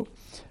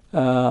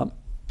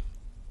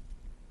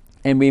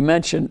and we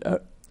mentioned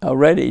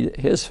already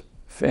his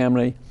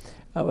family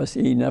was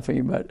eating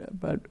nothing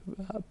but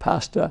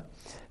pasta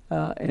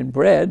and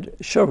bread,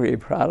 sugary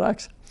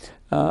products,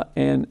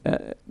 and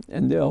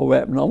they're all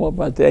abnormal,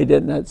 but they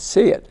did not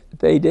see it.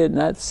 They did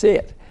not see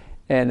it,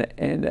 and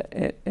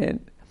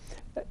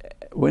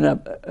we're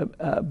not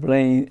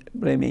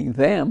blaming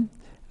them.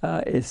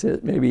 It's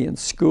maybe in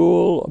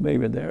school or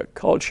maybe in their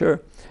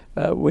culture.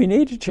 We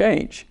need to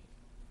change,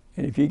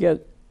 and if you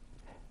get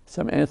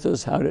some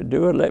answers how to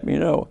do it, let me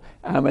know.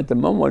 I'm at the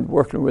moment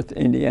working with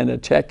Indiana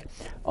Tech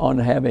on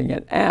having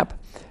an app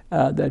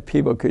that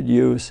people could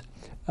use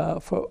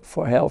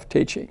for health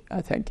teaching.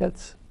 I think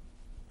that's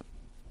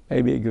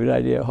maybe a good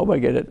idea. I hope I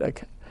get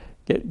it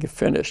get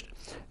finished.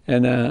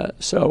 And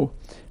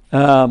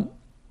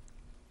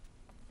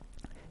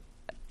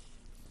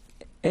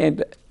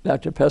and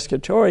Dr.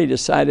 Pescatore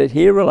decided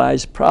he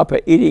realized proper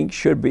eating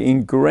should be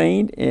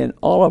ingrained in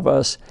all of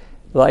us,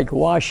 like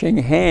washing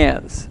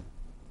hands.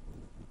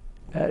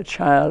 A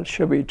child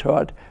should be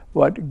taught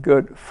what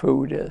good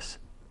food is.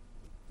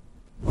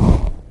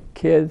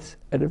 Kids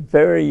at a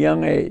very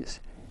young age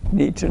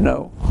need to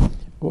know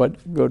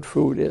what good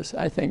food is.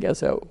 I think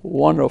that's a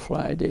wonderful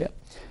idea.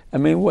 I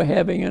mean, we're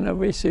having an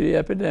obesity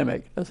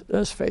epidemic.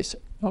 Let's face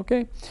it.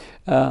 Okay,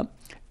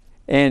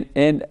 and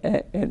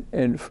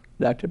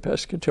Dr.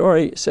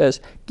 Pescatore says,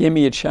 give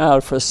me a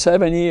child for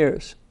 7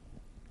 years,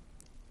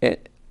 and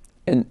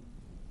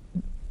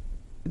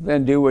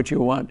then do what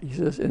you want. He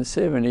says in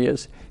 7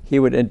 years he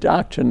would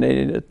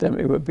indoctrinate them.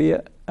 It would be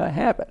a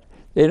habit.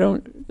 They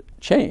don't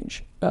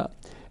change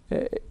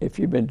if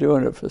you've been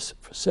doing it for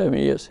 7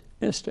 years.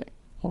 Instinct.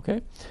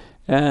 Okay,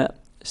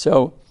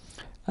 so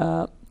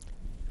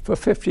for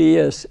 50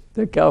 years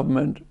the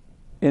government,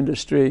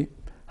 industry,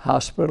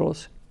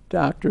 hospitals,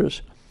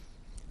 doctors,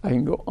 I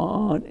can go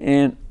on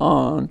and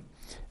on,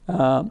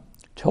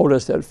 told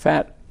us that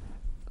fat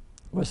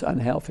was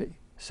unhealthy.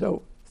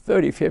 So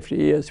 30, 50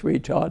 years, we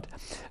taught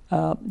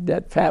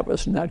that fat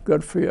was not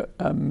good for you,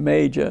 a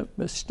major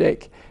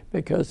mistake,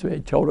 because they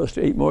told us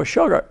to eat more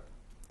sugar.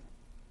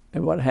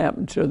 And what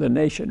happened to the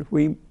nation?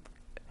 We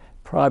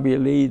probably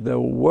lead the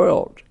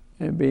world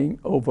in being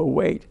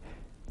overweight.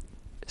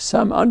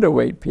 Some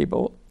underweight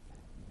people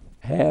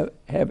have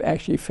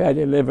actually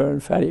fatty liver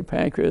and fatty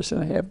pancreas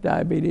and have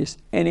diabetes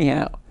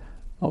anyhow,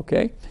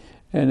 okay?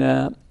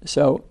 And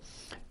so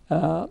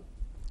a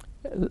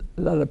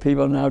lot of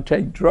people now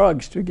take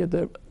drugs to get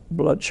their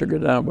blood sugar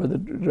down, but the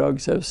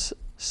drugs have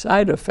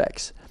side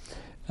effects.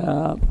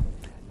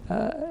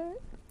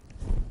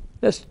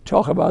 Let's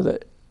talk about the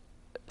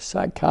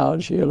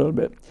psychology a little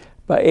bit.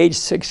 By age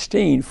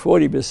 16,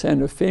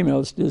 40% of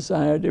females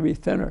desire to be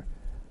thinner.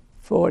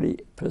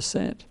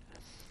 40%.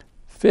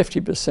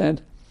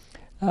 50%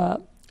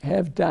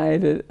 have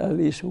dieted at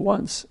least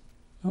once,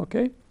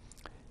 okay?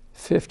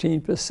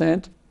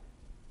 15%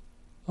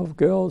 of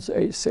girls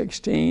age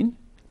 16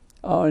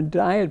 are on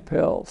diet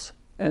pills,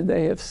 and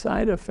they have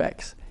side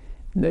effects.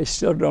 And they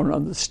still don't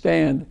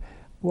understand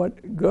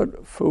what good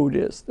food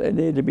is. They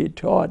need to be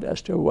taught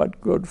as to what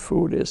good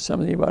food is,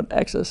 something about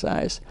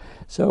exercise.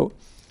 So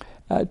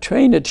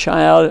train a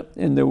child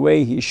in the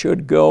way he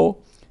should go,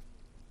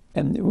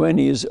 and when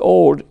he is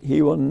old,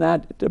 he will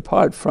not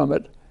depart from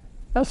it.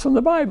 That's from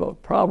the Bible,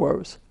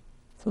 Proverbs,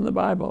 from the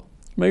Bible.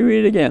 Let me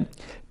read it again.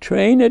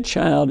 Train a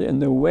child in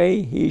the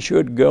way he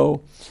should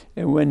go,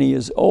 and when he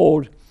is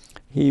old,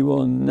 he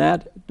will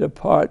not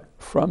depart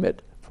from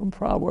it. From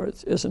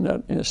Proverbs. Isn't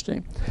that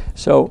interesting?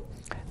 So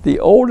the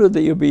older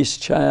the obese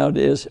child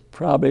is,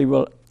 probably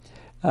will,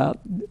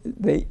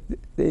 they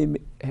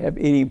have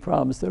eating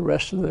problems the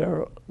rest of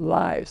their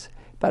lives.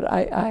 But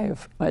I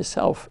have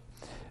myself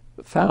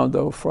found,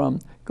 though, from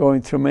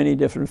going through many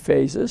different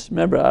phases.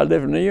 Remember, I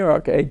live in New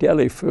York, I ate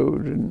deli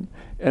food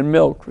and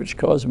milk, which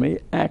caused me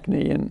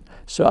acne. And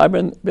so I've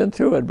been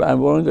through it, but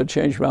I'm willing to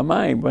change my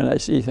mind when I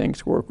see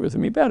things work with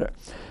me better.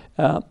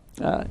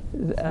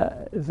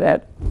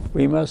 That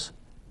we must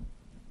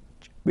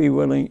be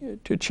willing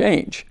to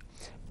change.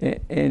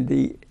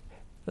 And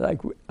like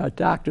our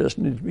doctors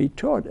need to be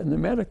taught in the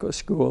medical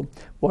school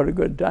what a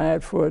good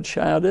diet for a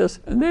child is,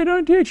 and they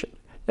don't teach it.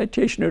 They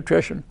teach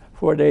nutrition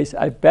 4 days.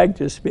 I beg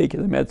to speak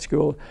in the med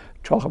school,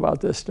 talk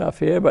about this stuff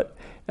here, but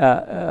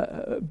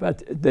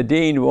the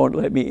dean won't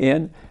let me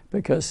in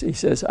because he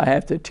says I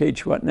have to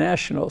teach what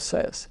National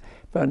says.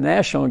 But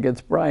National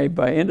gets bribed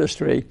by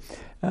industry,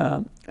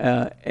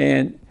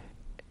 and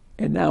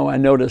now I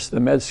notice the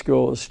med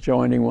school is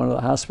joining one of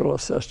the hospital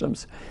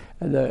systems,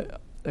 and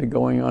they're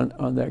going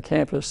on their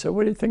campus. So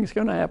what do you think is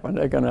going to happen?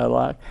 They're going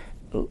to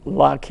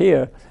lock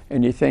here,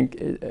 and you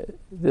think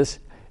this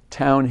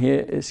town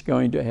here is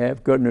going to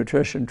have good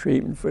nutrition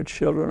treatment for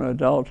children and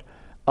adults?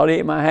 I'll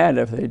eat my hat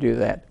if they do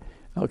that,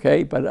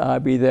 okay? But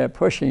I'll be there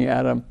pushing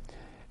at them,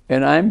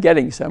 and I'm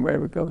getting somewhere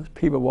because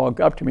people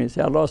walk up to me and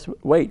say, I lost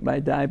weight, my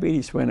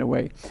diabetes went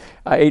away.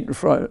 I ate in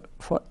front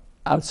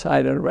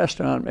outside at a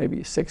restaurant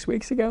maybe 6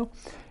 weeks ago,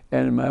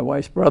 and my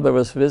wife's brother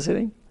was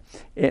visiting,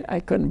 and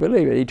I couldn't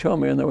believe it. He told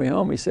me on the way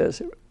home, he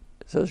says,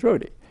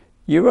 Rudy,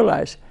 you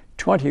realize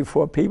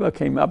 24 people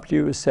came up to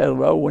you and said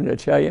hello, wanted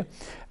to tell you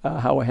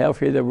how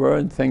healthy they were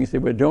and things they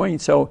were doing.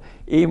 So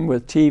even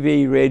with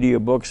TV, radio,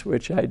 books,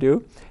 which I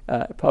do,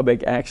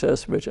 public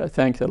access, which I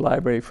thank the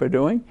library for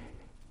doing,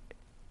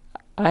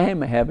 I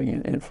am having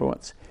an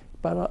influence.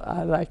 But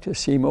I'd like to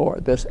see more.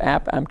 This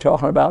app I'm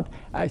talking about,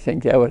 I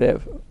think that would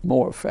have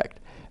more effect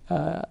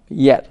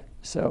yet.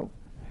 So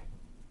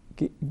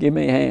give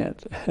me a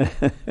hand.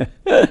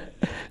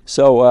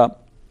 So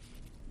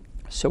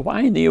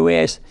why in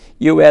the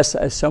U.S.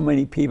 are so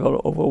many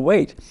people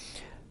overweight?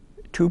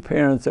 Two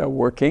parents are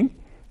working,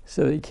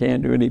 so they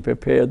can't really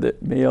prepare the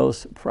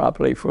meals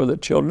properly for the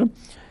children.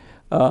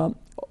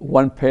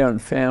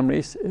 One-parent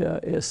families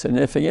is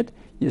significant.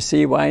 You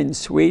see why in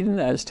Sweden,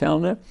 I was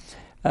telling her,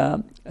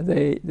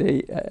 they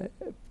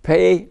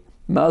pay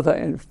mother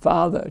and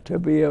father to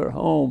be at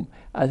home.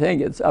 I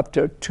think it's up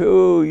to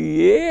 2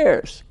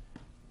 years.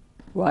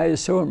 Why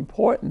it's so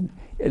important?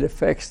 It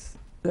affects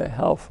the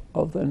health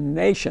of the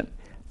nation.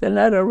 They're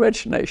not a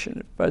rich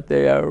nation, but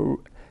they are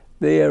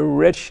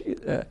rich.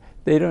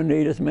 They don't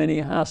need as many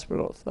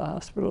hospitals. The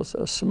hospitals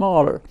are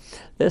smaller.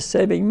 They're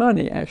saving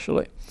money,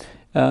 actually.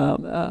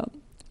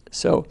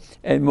 So,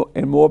 and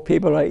more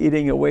people are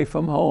eating away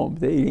from home.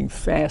 They're eating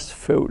fast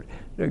food.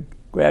 They're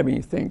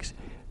grabbing things.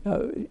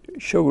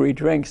 Sugary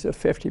drinks are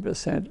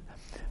 50%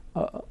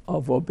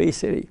 of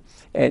obesity.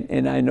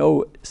 And I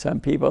know some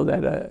people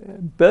that are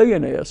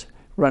billionaires,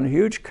 run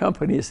huge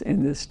companies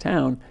in this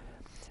town,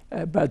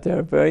 but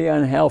they're very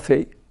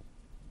unhealthy.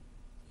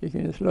 You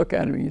can just look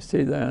at them and you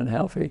see they're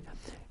unhealthy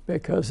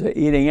because they're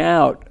eating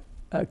out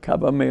a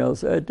couple of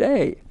meals a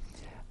day.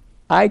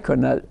 I could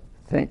not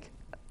think,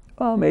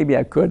 well, maybe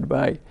I could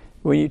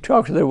when you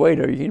talk to the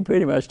waiter, you can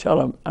pretty much tell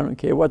them, I don't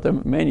care what the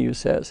menu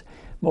says.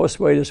 Most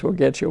waiters will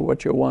get you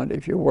what you want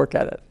if you work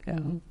at it. You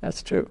know,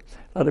 that's true.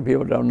 A lot of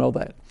people don't know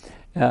that.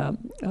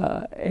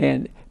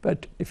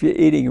 But if you're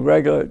eating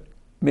regular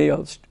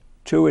meals,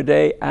 2 a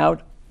day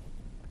out,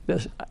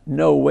 there's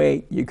no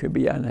way you could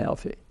be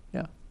unhealthy.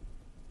 Yeah,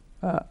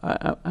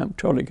 I'm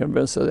totally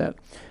convinced of that.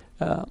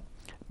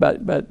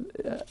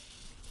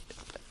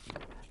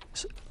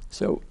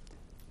 So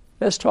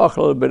let's talk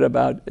a little bit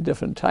about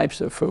different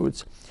types of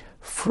foods.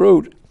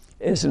 Fruit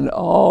isn't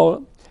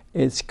all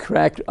it's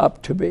cracked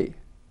up to be.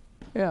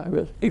 Yeah,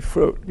 eat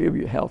fruit, give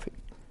you healthy.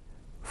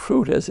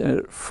 Fruit has in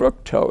it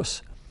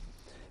fructose.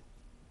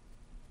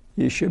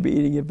 You should be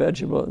eating a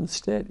vegetable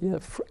instead. Yeah,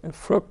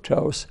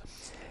 fructose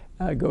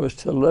goes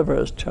to the liver,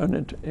 is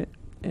turned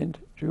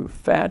into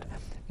fat,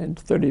 and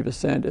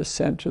 30% is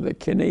sent to the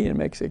kidney and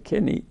makes the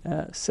kidney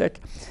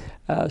sick.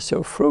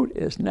 So fruit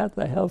is not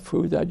the health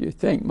food that you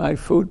think. My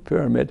food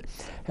pyramid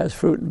has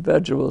fruit and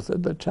vegetables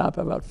at the top,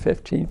 about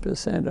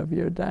 15% of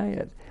your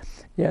diet.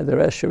 Yeah, the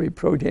rest should be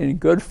protein and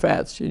good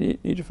fats. You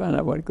need to find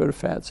out what good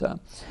fats are.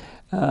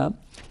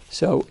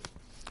 So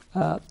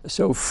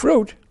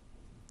fruit,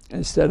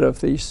 instead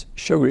of these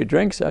sugary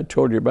drinks I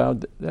told you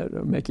about that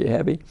will make you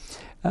heavy,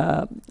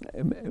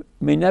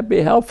 may not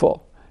be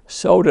helpful.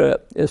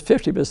 Soda is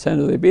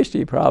 50% of the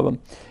obesity problem,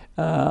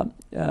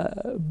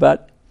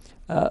 but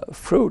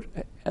fruit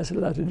has a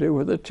lot to do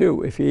with it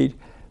too. If you eat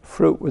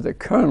fruit with a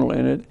kernel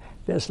in it,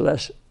 there's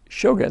less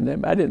sugar in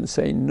them. I didn't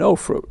say no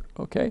fruit,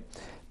 okay?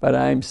 But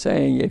I'm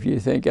saying if you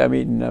think I'm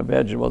eating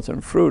vegetables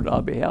and fruit,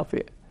 I'll be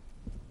healthy.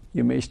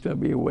 You may still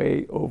be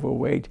way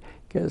overweight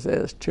because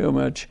there's too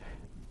much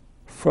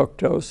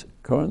fructose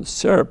corn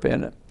syrup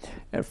in it.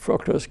 And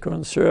fructose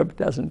corn syrup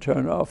doesn't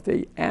turn off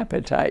the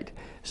appetite.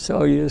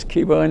 So you just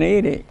keep on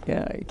eating.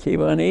 Yeah, you keep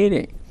on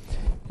eating.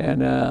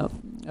 And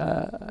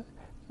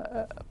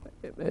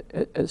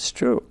it's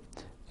true.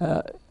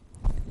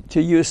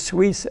 To use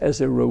sweets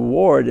as a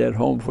reward at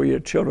home for your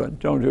children,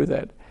 don't do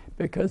that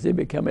because they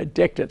become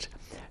addicted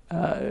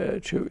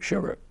to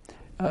sugar.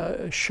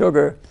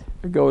 Sugar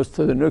goes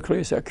to the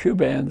nucleus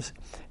accumbens.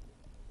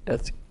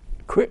 That's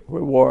quick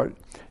reward.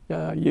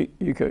 You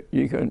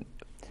can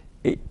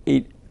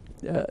eat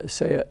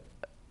say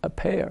a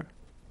pear.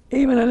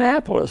 Even an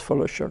apple is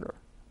full of sugar.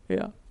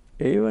 Yeah,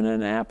 even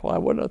an apple. I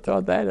wouldn't have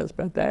thought that is,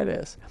 but that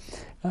is.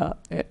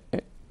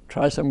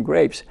 Try some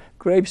grapes.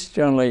 Grapes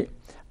generally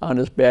aren't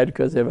as bad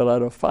because they have a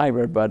lot of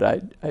fiber, but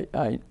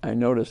I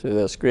notice that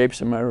there's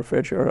grapes in my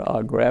refrigerator.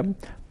 I'll grab them.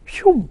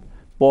 Phew!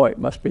 Boy, it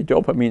must be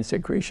dopamine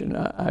secretion.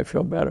 I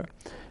feel better.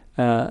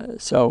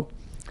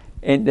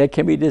 And there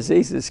can be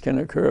diseases can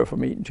occur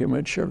from eating too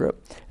much sugar.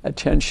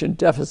 Attention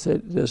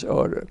deficit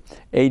disorder,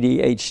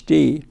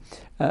 ADHD.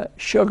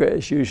 Sugar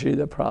is usually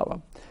the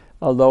problem,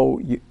 although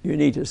you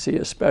need to see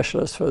a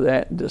specialist for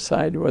that and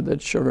decide whether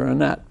it's sugar or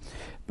not.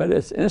 But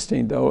it's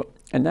interesting, though,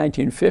 in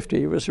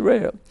 1950 it was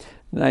rare.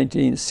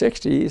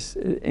 1960s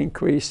it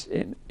increased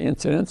in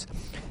incidence.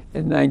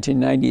 In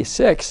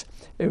 1996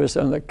 it was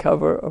on the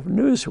cover of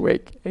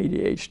Newsweek,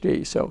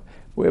 ADHD. So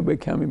we're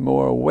becoming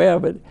more aware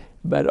of it,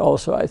 but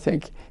also I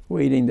think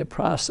we're eating the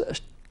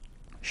processed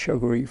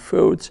sugary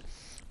foods,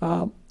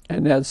 and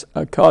that's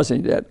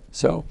causing that.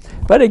 So,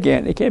 but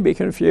again, it can be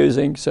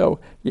confusing, so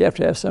you have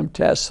to have some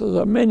tests. So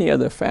there are many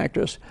other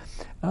factors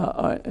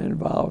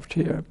involved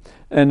here.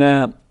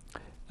 And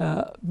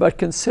but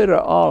consider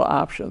all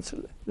options.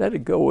 Let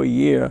it go a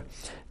year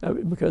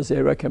because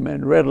they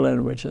recommend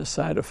Ritalin, which has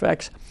side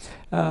effects.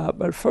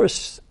 But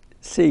first,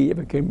 see if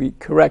it can be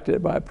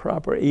corrected by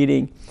proper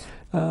eating.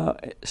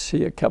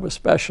 See a couple of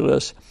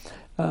specialists,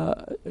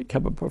 a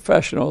couple of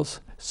professionals.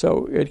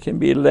 So it can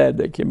be lead,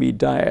 it can be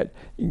diet,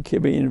 it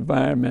can be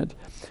environment,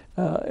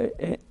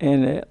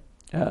 and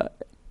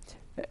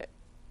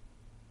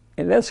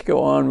let's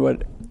go on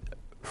what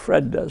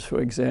Fred does,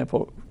 for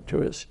example,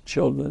 to his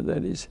children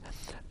that he's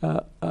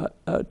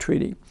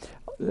treating.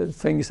 The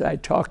things I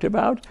talked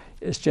about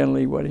is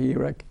generally what he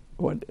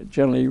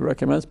generally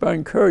recommends, but I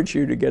encourage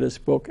you to get his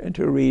book and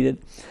to read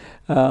it.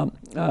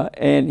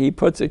 And he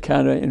puts it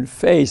kind of in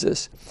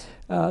phases,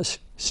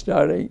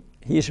 starting.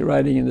 He's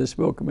writing in this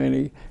book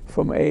mainly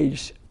from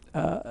age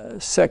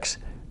 6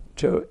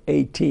 to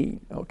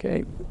 18.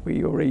 Okay,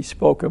 we already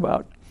spoke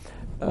about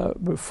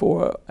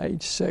before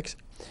age 6,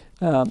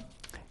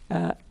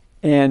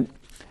 and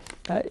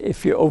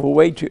if you're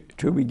overweight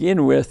to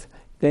begin with,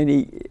 then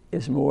he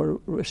is more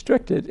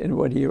restricted in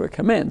what he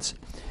recommends.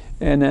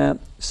 And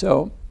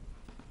so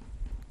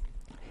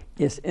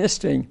it's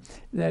interesting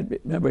that,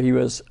 remember, he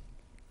was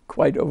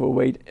quite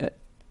overweight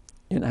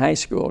in high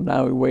school.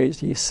 Now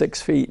he's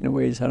 6 feet and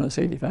weighs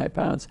 165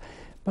 pounds.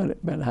 But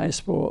in high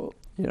school,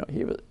 you know,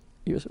 he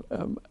was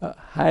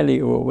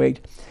highly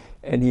overweight.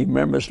 And he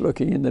remembers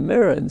looking in the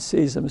mirror and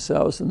sees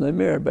himself in the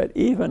mirror. But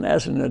even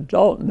as an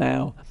adult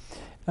now,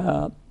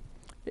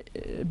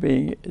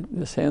 being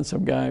this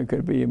handsome guy who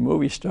could be a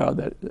movie star,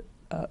 that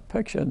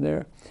picture in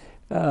there,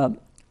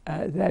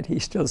 that he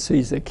still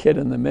sees the kid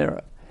in the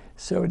mirror.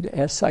 So it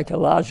has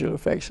psychological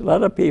effects. A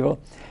lot of people,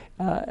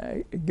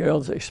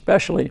 girls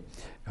especially,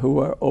 who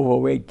are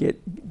overweight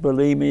get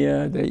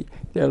bulimia.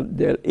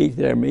 They'll eat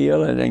their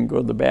meal and then go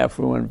to the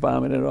bathroom and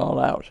vomit it all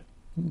out.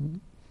 Mm-hmm.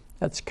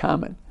 That's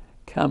common.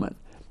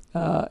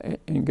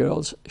 in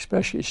girls,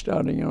 especially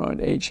starting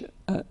around age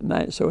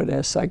 9. So it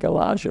has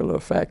psychological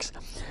effects,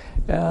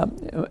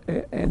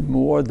 and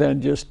more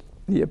than just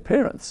the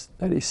appearance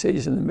that he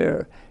sees in the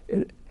mirror.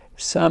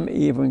 Some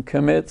even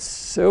commit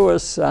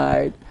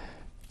suicide.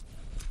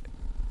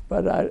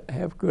 But I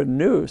have good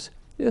news.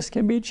 This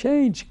can be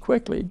changed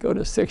quickly. Go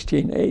to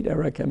 16:8. I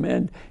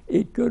recommend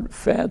eat good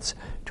fats,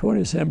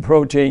 20%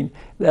 protein,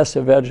 less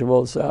of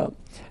vegetables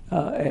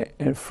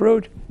and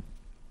fruit.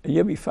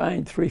 You'll be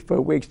fine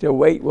 3-4 weeks. The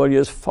weight will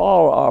just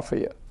fall off of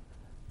you.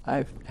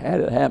 I've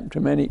had it happen to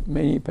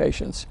many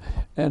patients.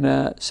 And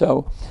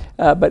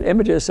but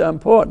images are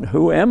important.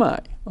 Who am I?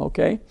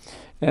 Okay?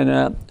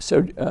 And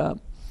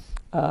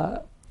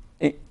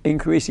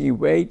increasing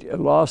weight,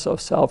 loss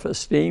of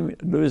self-esteem,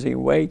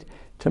 losing weight,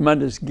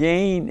 tremendous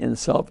gain in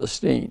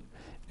self-esteem.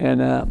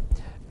 And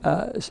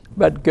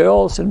but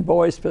girls' and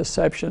boys'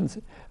 perceptions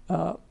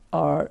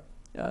are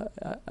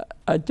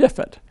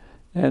different.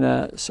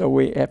 And so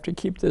we have to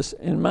keep this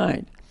in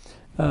mind.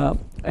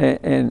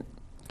 And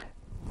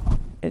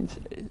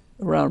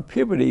around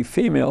puberty,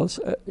 females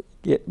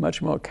get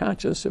much more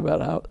conscious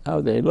about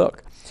how they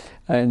look.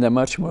 And they're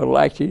much more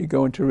likely to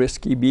go into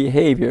risky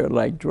behavior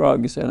like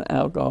drugs and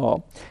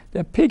alcohol.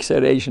 That peaks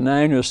at age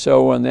 9 or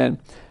so and then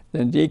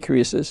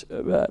decreases.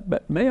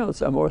 But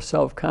males are more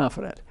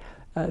self-confident.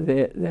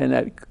 They're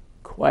not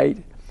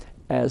quite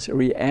as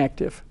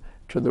reactive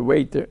to the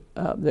weight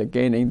they're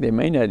gaining. They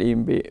may not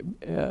even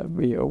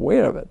be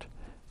aware of it.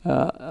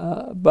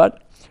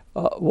 But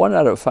 1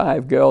 out of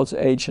 5 girls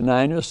age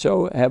 9 or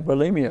so have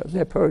bulimia.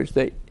 They're purged.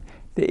 They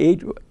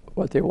eat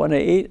what they want to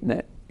eat, and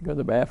they go to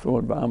the bathroom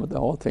and vomit the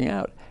whole thing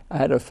out. I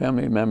had a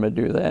family member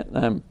do that,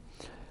 and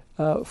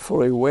I'm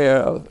fully aware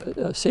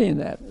of seeing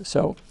that.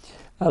 So,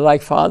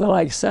 like father,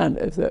 like son.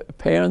 If the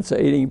parents are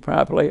eating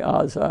properly,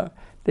 odds are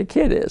the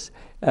kid is.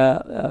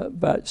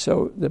 But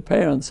so the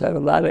parents have a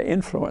lot of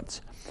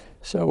influence.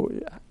 So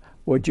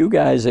what you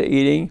guys are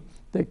eating,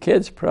 the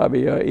kids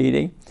probably are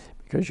eating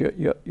because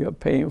you're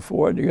paying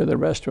for it. You go to the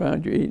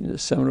restaurant, you're eating a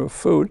similar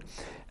food.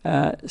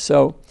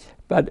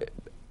 But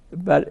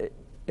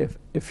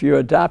if you're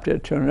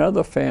adopted to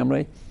another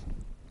family,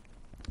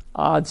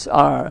 odds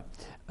are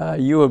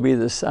you will be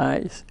the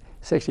size,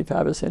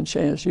 65%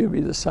 chance you'll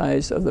be the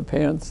size of the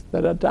parents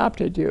that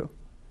adopted you.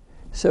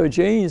 So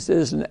genes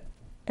isn't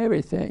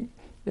everything.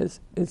 It's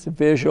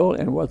visual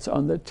and what's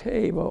on the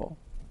table.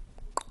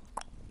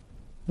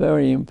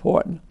 Very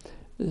important.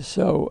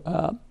 So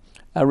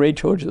I already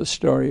told you the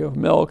story of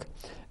milk,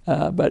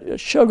 but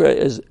sugar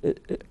is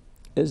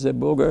a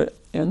booger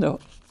in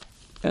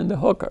the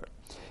hooker.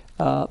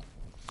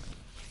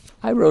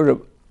 I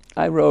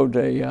wrote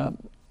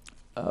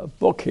a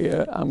book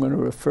here. I'm going to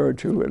refer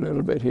to a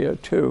little bit here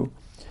too.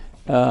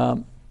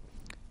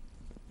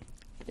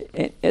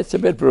 It's a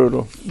bit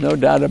brutal, no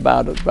doubt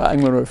about it, but I'm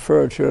going to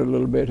refer to it a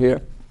little bit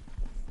here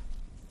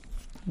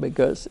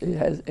because it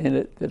has in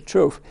it the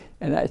truth.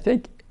 And I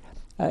think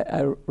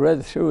I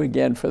read through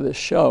again for the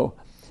show.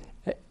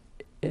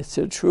 It's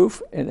the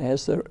truth and it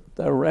has the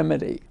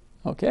remedy,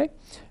 okay?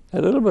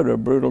 A little bit of a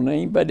brutal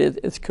name, but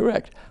it's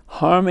correct.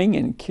 Harming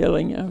and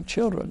killing our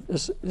children.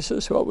 This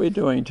is what we're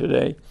doing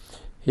today.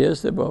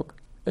 Here's the book.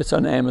 It's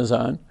on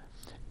Amazon.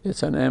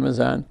 It's on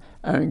Amazon.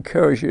 I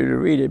encourage you to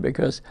read it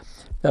because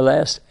the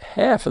last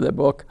half of the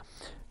book,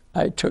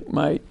 I took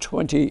my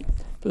 20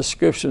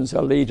 prescriptions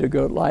that lead to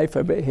good life,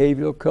 a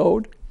behavioral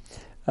code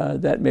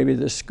that maybe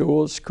the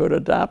schools could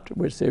adopt,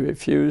 which they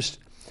refused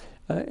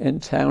in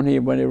town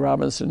here. Wendy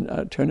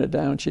Robinson turned it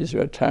down. She's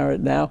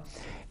retired now.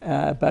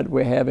 But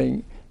we're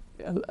having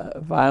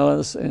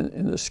violence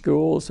in the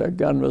schools. A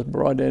gun was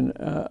brought in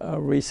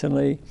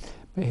recently,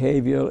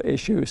 behavioral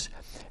issues.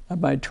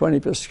 My 20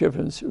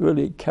 prescriptions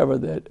really cover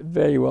that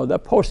very well. They're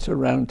posted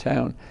around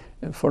town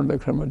in front of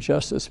the Criminal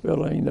Justice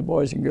Building. The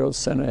Boys and Girls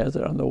Center has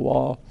it on the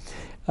wall.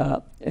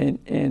 I'm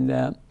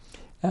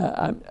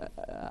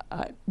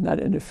not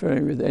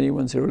interfering with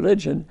anyone's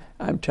religion.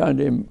 I'm trying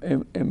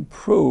to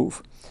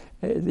improve.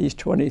 These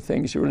 20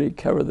 things really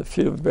cover the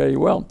field very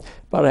well.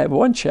 But I have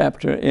one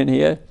chapter in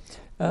here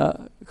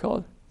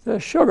called The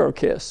Sugar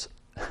Kiss.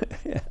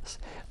 Yes.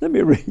 Let me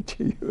read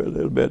to you a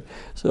little bit.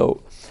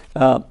 So,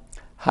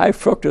 high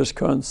fructose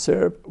corn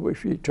syrup,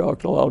 which we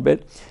talked a little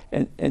bit,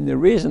 and the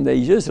reason they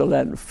use a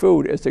lot in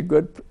food is a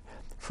good,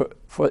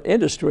 for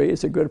industry,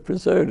 it's a good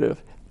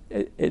preservative.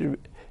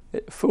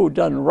 Food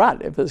doesn't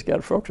rot if it's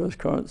got fructose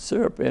corn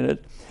syrup in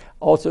it.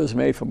 Also, it's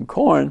made from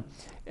corn,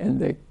 and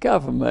the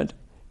government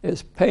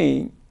is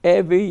paying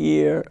every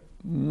year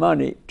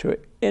money to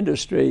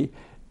industry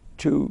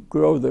to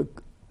grow the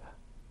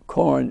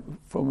corn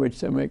from which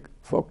they make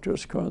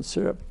fructose corn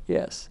syrup.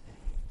 Yes,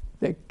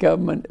 the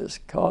government is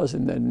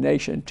causing the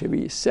nation to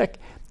be sick.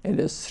 It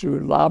is through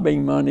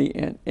lobbying money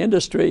and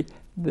industry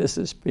this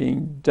is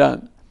being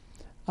done.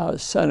 Our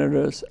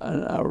senators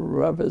and our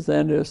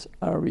representatives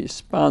are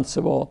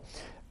responsible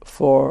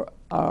for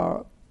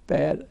our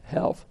bad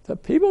health. The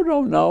people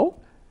don't know.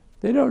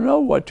 They don't know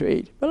what to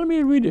eat. But let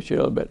me read it to you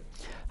a little bit.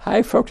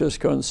 High fructose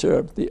corn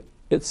syrup,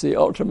 it's the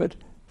ultimate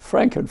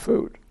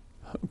frankenfood,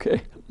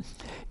 okay?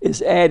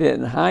 is added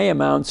in high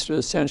amounts to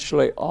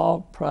essentially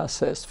all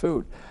processed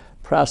food.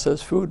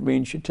 Processed food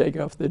means you take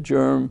off the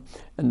germ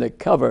and the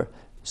cover,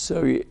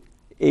 so you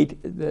eat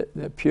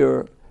the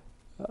pure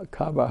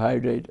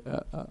carbohydrate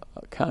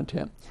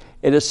content.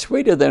 It is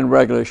sweeter than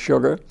regular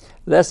sugar,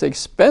 less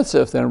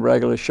expensive than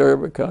regular sugar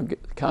because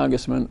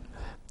congressmen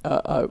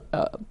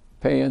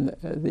paying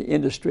the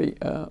industry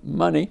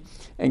money,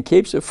 and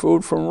keeps the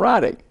food from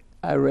rotting.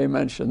 I already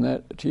mentioned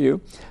that to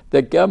you.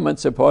 The government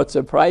supports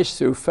the price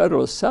through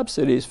federal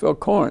subsidies for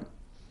corn,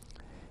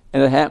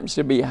 and it happens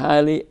to be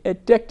highly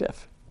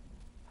addictive.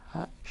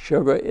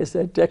 Sugar is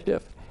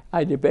addictive.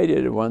 I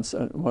debated it once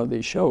on one of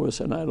these shows,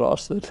 and I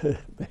lost the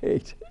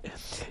debate.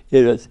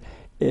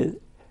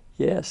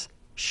 Yes,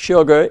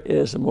 sugar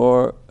is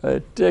more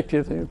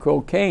addictive than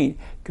cocaine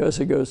because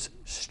it goes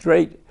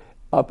straight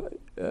up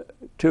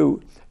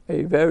to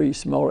a very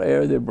small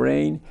area of the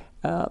brain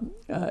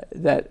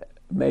that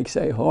makes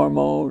a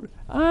hormone.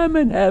 I'm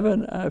in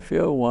heaven, I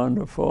feel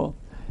wonderful.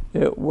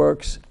 It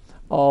works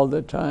all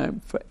the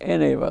time for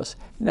any of us.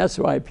 And that's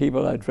why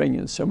people are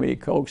drinking so many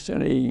Cokes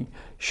and eating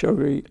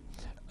sugary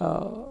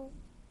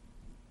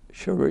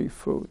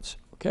foods,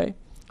 okay?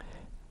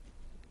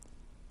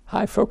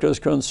 High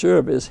fructose corn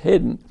syrup is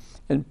hidden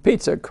in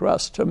pizza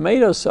crust,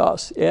 tomato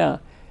sauce, yeah.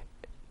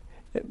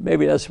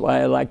 Maybe that's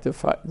why I like the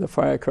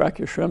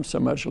firecracker shrimp so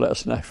much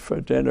last night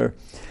for dinner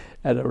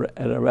at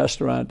a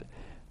restaurant.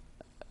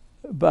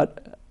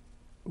 But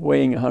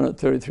weighing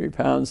 133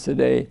 pounds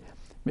today,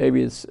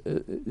 maybe it's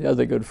the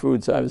other good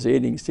foods I was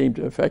eating seemed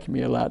to affect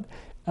me a lot.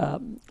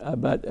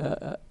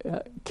 But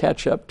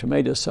ketchup,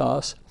 tomato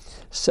sauce,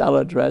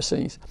 salad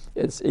dressings,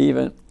 it's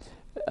even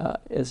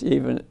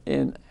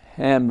in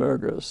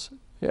hamburgers.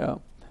 Yeah.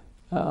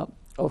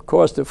 Of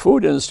course, the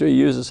food industry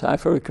uses high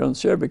fructose corn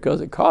syrup because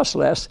it costs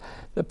less,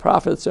 the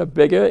profits are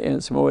bigger, and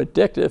it's more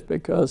addictive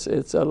because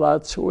it's a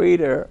lot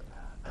sweeter.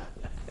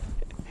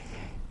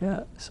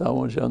 Yeah, so I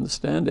want you to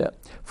understand that.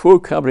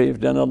 Food companies have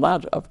done a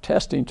lot of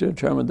testing to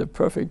determine the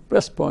perfect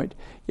bliss point.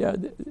 Yeah,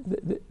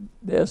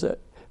 there's a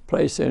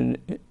place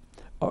in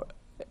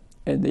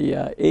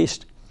the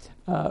East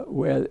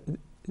where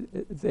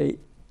they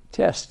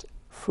test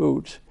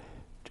foods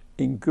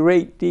in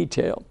great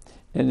detail,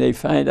 and they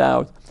find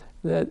out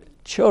that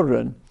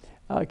children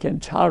can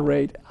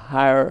tolerate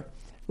higher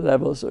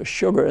levels of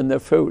sugar in their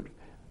food,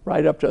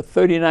 right up to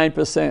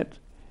 39%.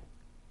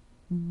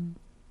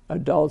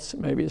 Adults,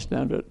 maybe it's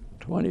down to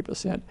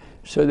 20%.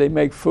 So they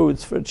make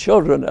foods for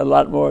children a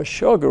lot more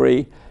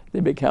sugary. They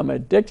become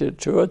addicted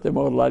to it. They're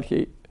more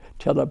likely to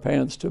tell their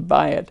parents to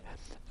buy it.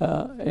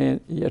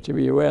 And you have to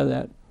be aware of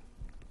that.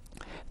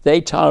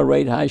 They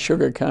tolerate high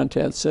sugar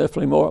content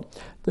safely more.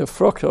 The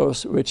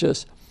fructose, which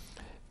is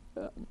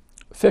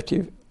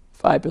 55%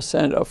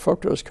 of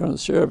fructose corn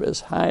syrup, is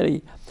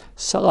highly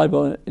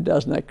soluble and it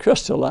does not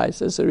crystallize.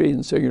 That's the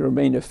reason, so you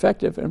remain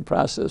effective in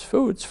processed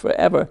foods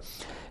forever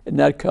and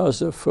not cause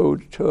the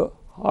food to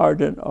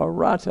harden or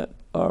rot.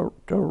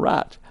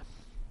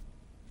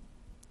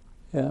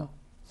 Yeah,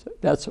 so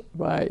that's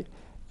why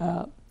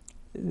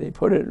they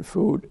put it in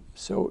food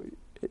so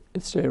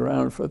it stay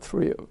around for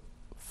 3 or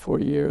 4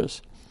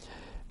 years.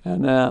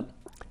 And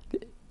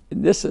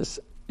this is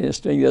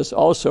interesting. There's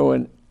also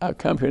an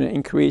accompanying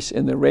increase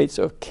in the rates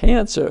of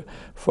cancer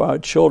for our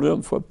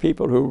children, for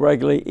people who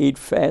regularly eat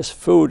fast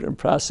food and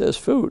processed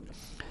food.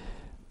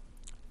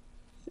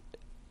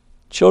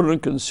 Children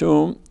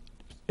consume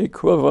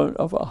equivalent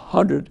of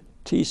 100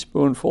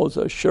 teaspoonfuls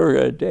of sugar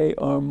a day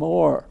or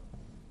more,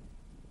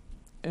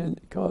 and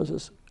it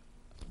causes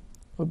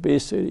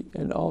obesity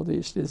and all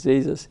these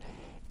diseases.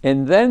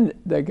 And then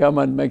the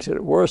government makes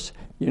it worse.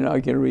 You're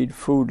not going to read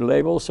food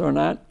labels or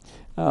not,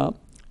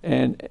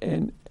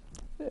 and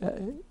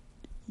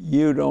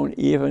you don't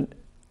even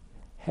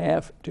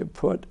have to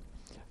put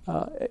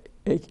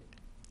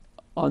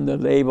on the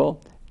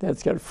label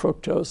that's got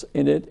fructose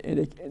in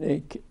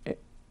it.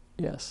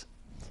 Yes.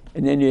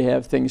 And then you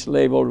have things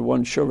labeled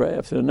one sugar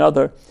after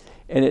another,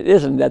 and it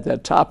isn't that the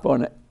top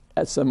one,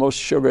 that's the most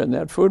sugar in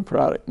that food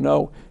product.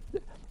 No,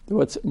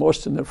 what's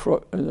most in the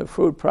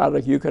food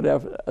product you could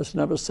have as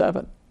number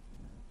 7.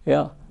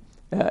 Yeah.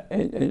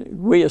 And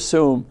we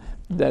assume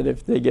that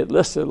if they get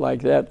listed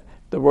like that,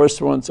 the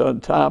worst one's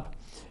on top,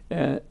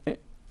 and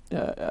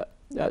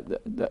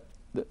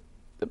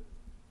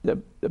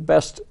the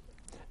best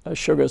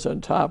sugars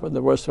on top and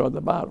the worst are on the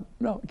bottom.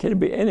 No, it can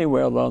be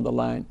anywhere along the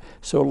line.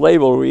 So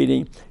label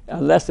reading,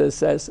 unless it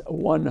says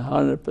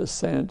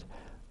 100%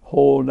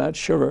 whole nut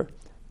sugar,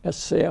 let's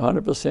say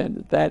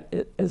 100%, that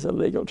is a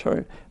legal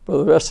term. But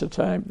the rest of the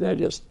time, they're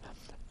just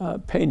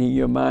painting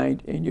your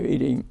mind and you're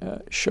eating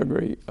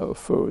sugary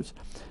foods.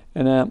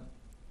 And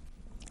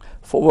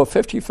for over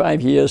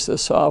 55 years, the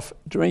soft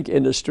drink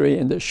industry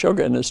and the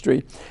sugar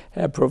industry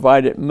have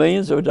provided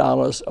millions of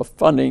dollars of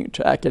funding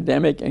to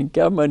academic and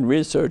government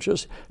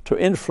researchers to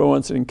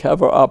influence and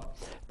cover up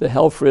the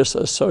health risks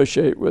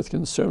associated with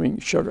consuming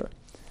sugar.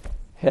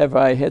 Have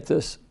I hit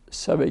this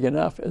subject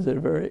enough? Is it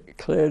very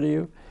clear to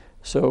you?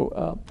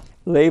 So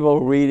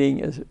label reading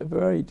is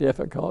very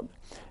difficult.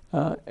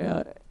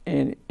 And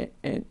and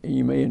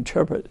you may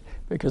interpret,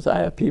 because I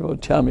have people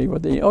tell me, well,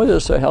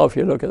 this will help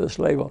you look at this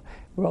label.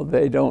 Well,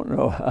 they don't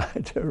know how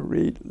to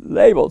read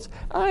labels.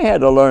 I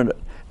had to learn it,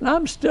 and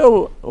I'm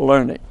still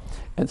learning,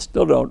 and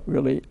still don't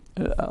really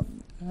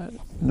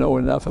know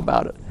enough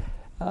about it.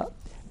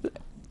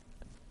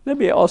 Let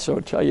me also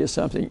tell you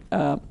something,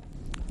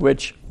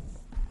 which,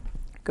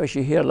 because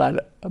you hear a lot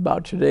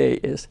about today,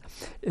 is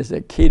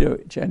a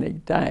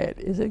ketogenic diet.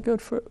 Is it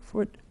good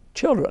for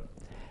children?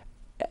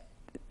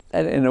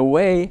 And in a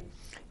way,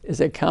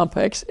 is a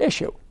complex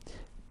issue.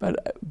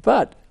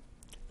 But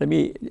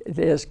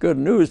there's good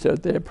news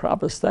that there are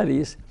proper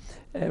studies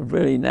have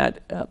really not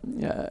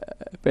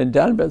been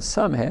done, but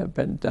some have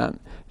been done.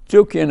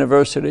 Duke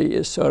University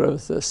is sort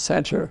of the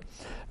center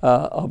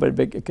of it,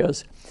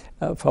 because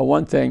for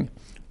one thing,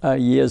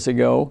 years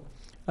ago,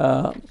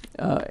 and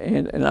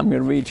I'm going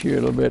to read to you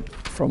a little bit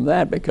from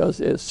that because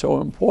it's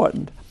so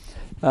important.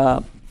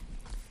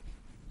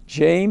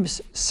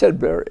 James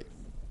Sidbury,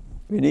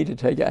 we need to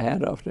take a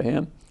hat off to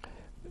him,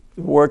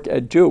 work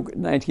at Duke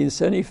in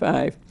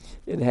 1975.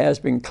 It has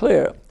been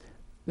clear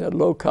that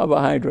low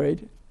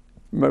carbohydrate,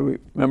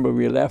 remember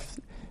we left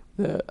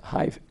the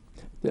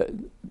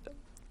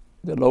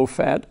low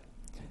fat,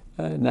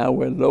 now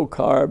we're low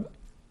carb,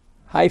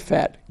 high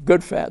fat,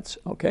 good fats,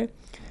 okay?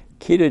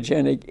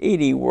 Ketogenic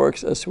eating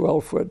works as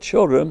well for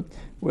children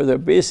with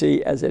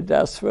obesity as it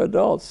does for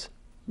adults.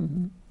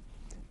 Mm-hmm.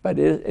 But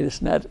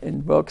it's not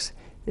in books.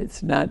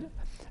 It's not,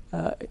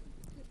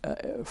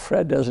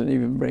 Fred doesn't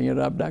even bring it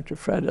up. Dr.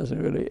 Fred doesn't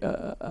really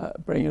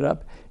bring it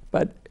up.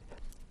 But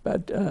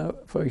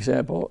for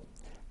example,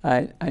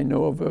 I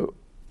know of a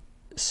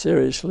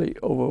seriously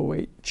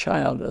overweight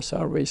child I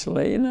saw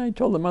recently, and I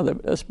told the mother,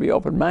 let's be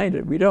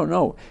open-minded. We don't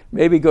know.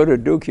 Maybe go to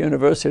Duke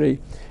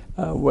University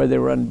where they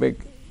run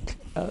big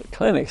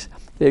clinics.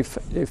 They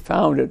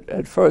found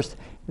at first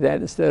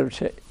that instead of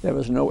there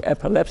was no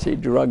epilepsy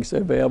drugs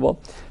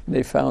available, and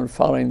they found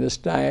following this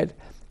diet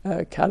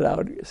cut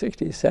out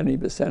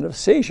 60-70% of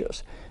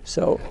seizures.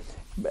 So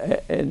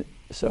it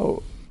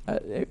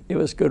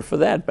was good for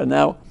that. But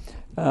now,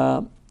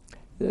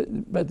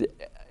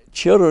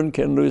 children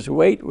can lose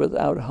weight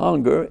without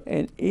hunger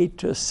and eat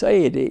to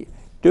satiety.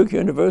 Duke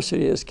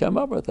University has come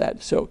up with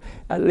that. So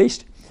at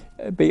least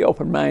be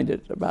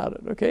open-minded about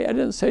it, okay? I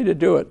didn't say to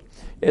do it.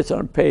 It's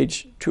on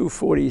page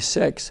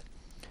 246.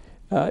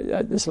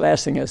 This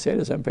last thing I said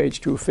is on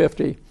page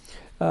 250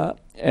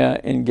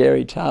 in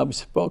Gary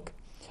Taub's book.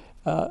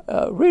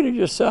 Read it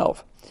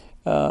yourself.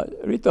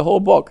 Read the whole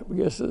book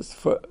because it's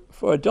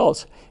for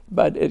adults.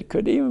 But it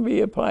could even be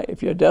applied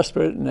if you're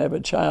desperate and have a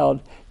child,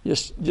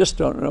 just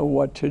don't know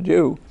what to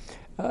do.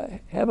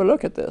 Have a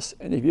look at this.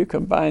 And if you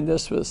combine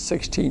this with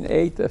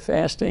 16/8, the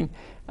fasting,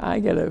 I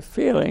get a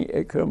feeling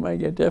it could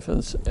make a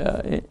difference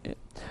in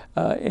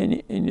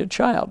your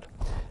child.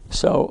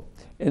 So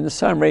in the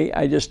summary,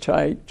 I just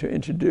tried to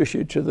introduce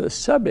you to the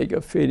subject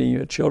of feeding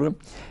your children.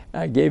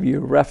 I gave you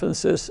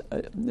references,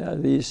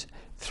 these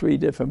 3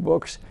 different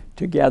books,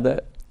 to gather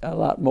a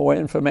lot more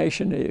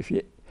information. If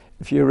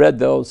you read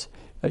those,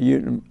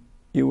 you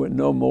would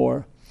know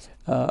more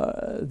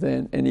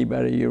than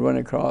anybody you run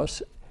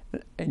across,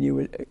 and you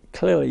would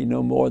clearly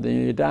know more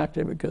than your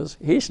doctor because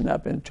he's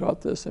not been taught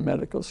this in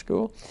medical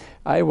school.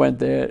 I went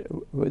there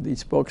with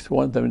these books,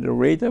 wanted them to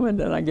read them, and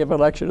then I give a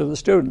lecture to the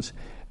students.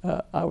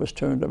 I was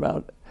turned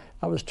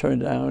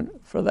down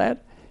for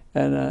that,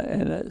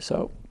 and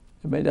so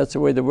I mean that's the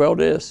way the world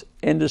is.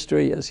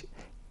 Industry has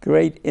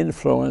great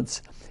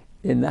influence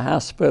in the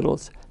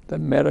hospitals, the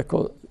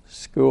medical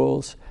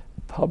schools,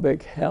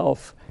 public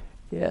health.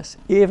 Yes,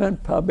 even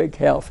public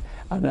health.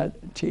 I'm not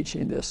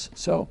teaching this.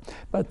 So,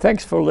 but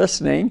thanks for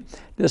listening.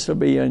 This will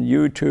be on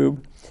YouTube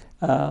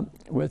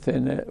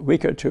within a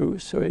week or 2,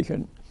 so you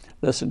can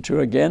listen to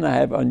it again. I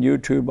have on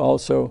YouTube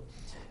also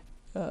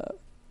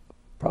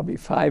probably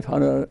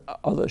 500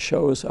 other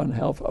shows on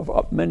health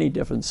of many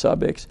different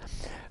subjects,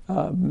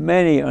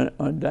 many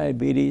on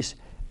diabetes,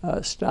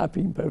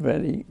 stopping,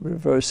 preventing,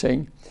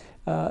 reversing.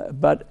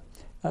 But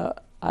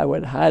I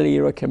would highly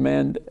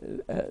recommend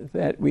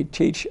that we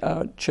teach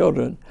our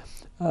children,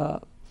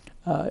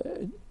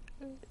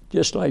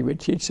 just like we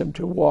teach them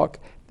to walk,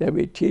 that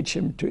we teach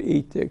them to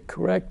eat the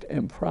correct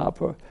and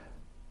proper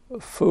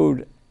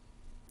food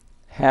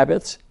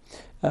habits,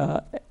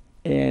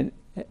 and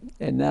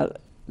not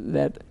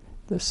let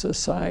the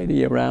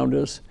society around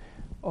us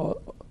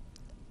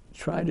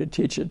try to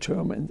teach it to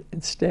them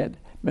instead.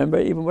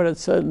 Remember, even what it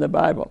said in the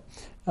Bible,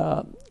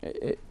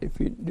 if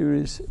you do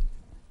these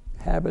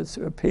habits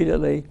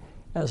repeatedly,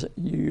 as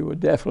you will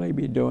definitely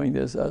be doing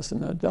this as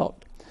an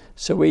adult.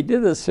 So we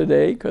did this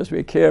today because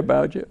we care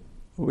about you,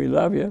 we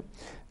love you,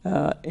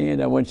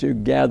 and I want you to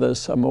gather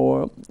some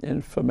more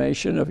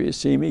information. If you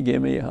see me,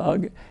 give me a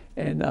hug,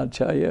 and I'll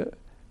tell you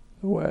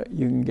where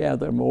you can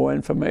gather more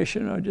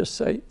information, or just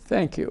say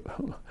thank you.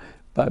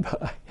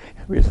 Bye-bye.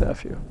 We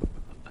love you.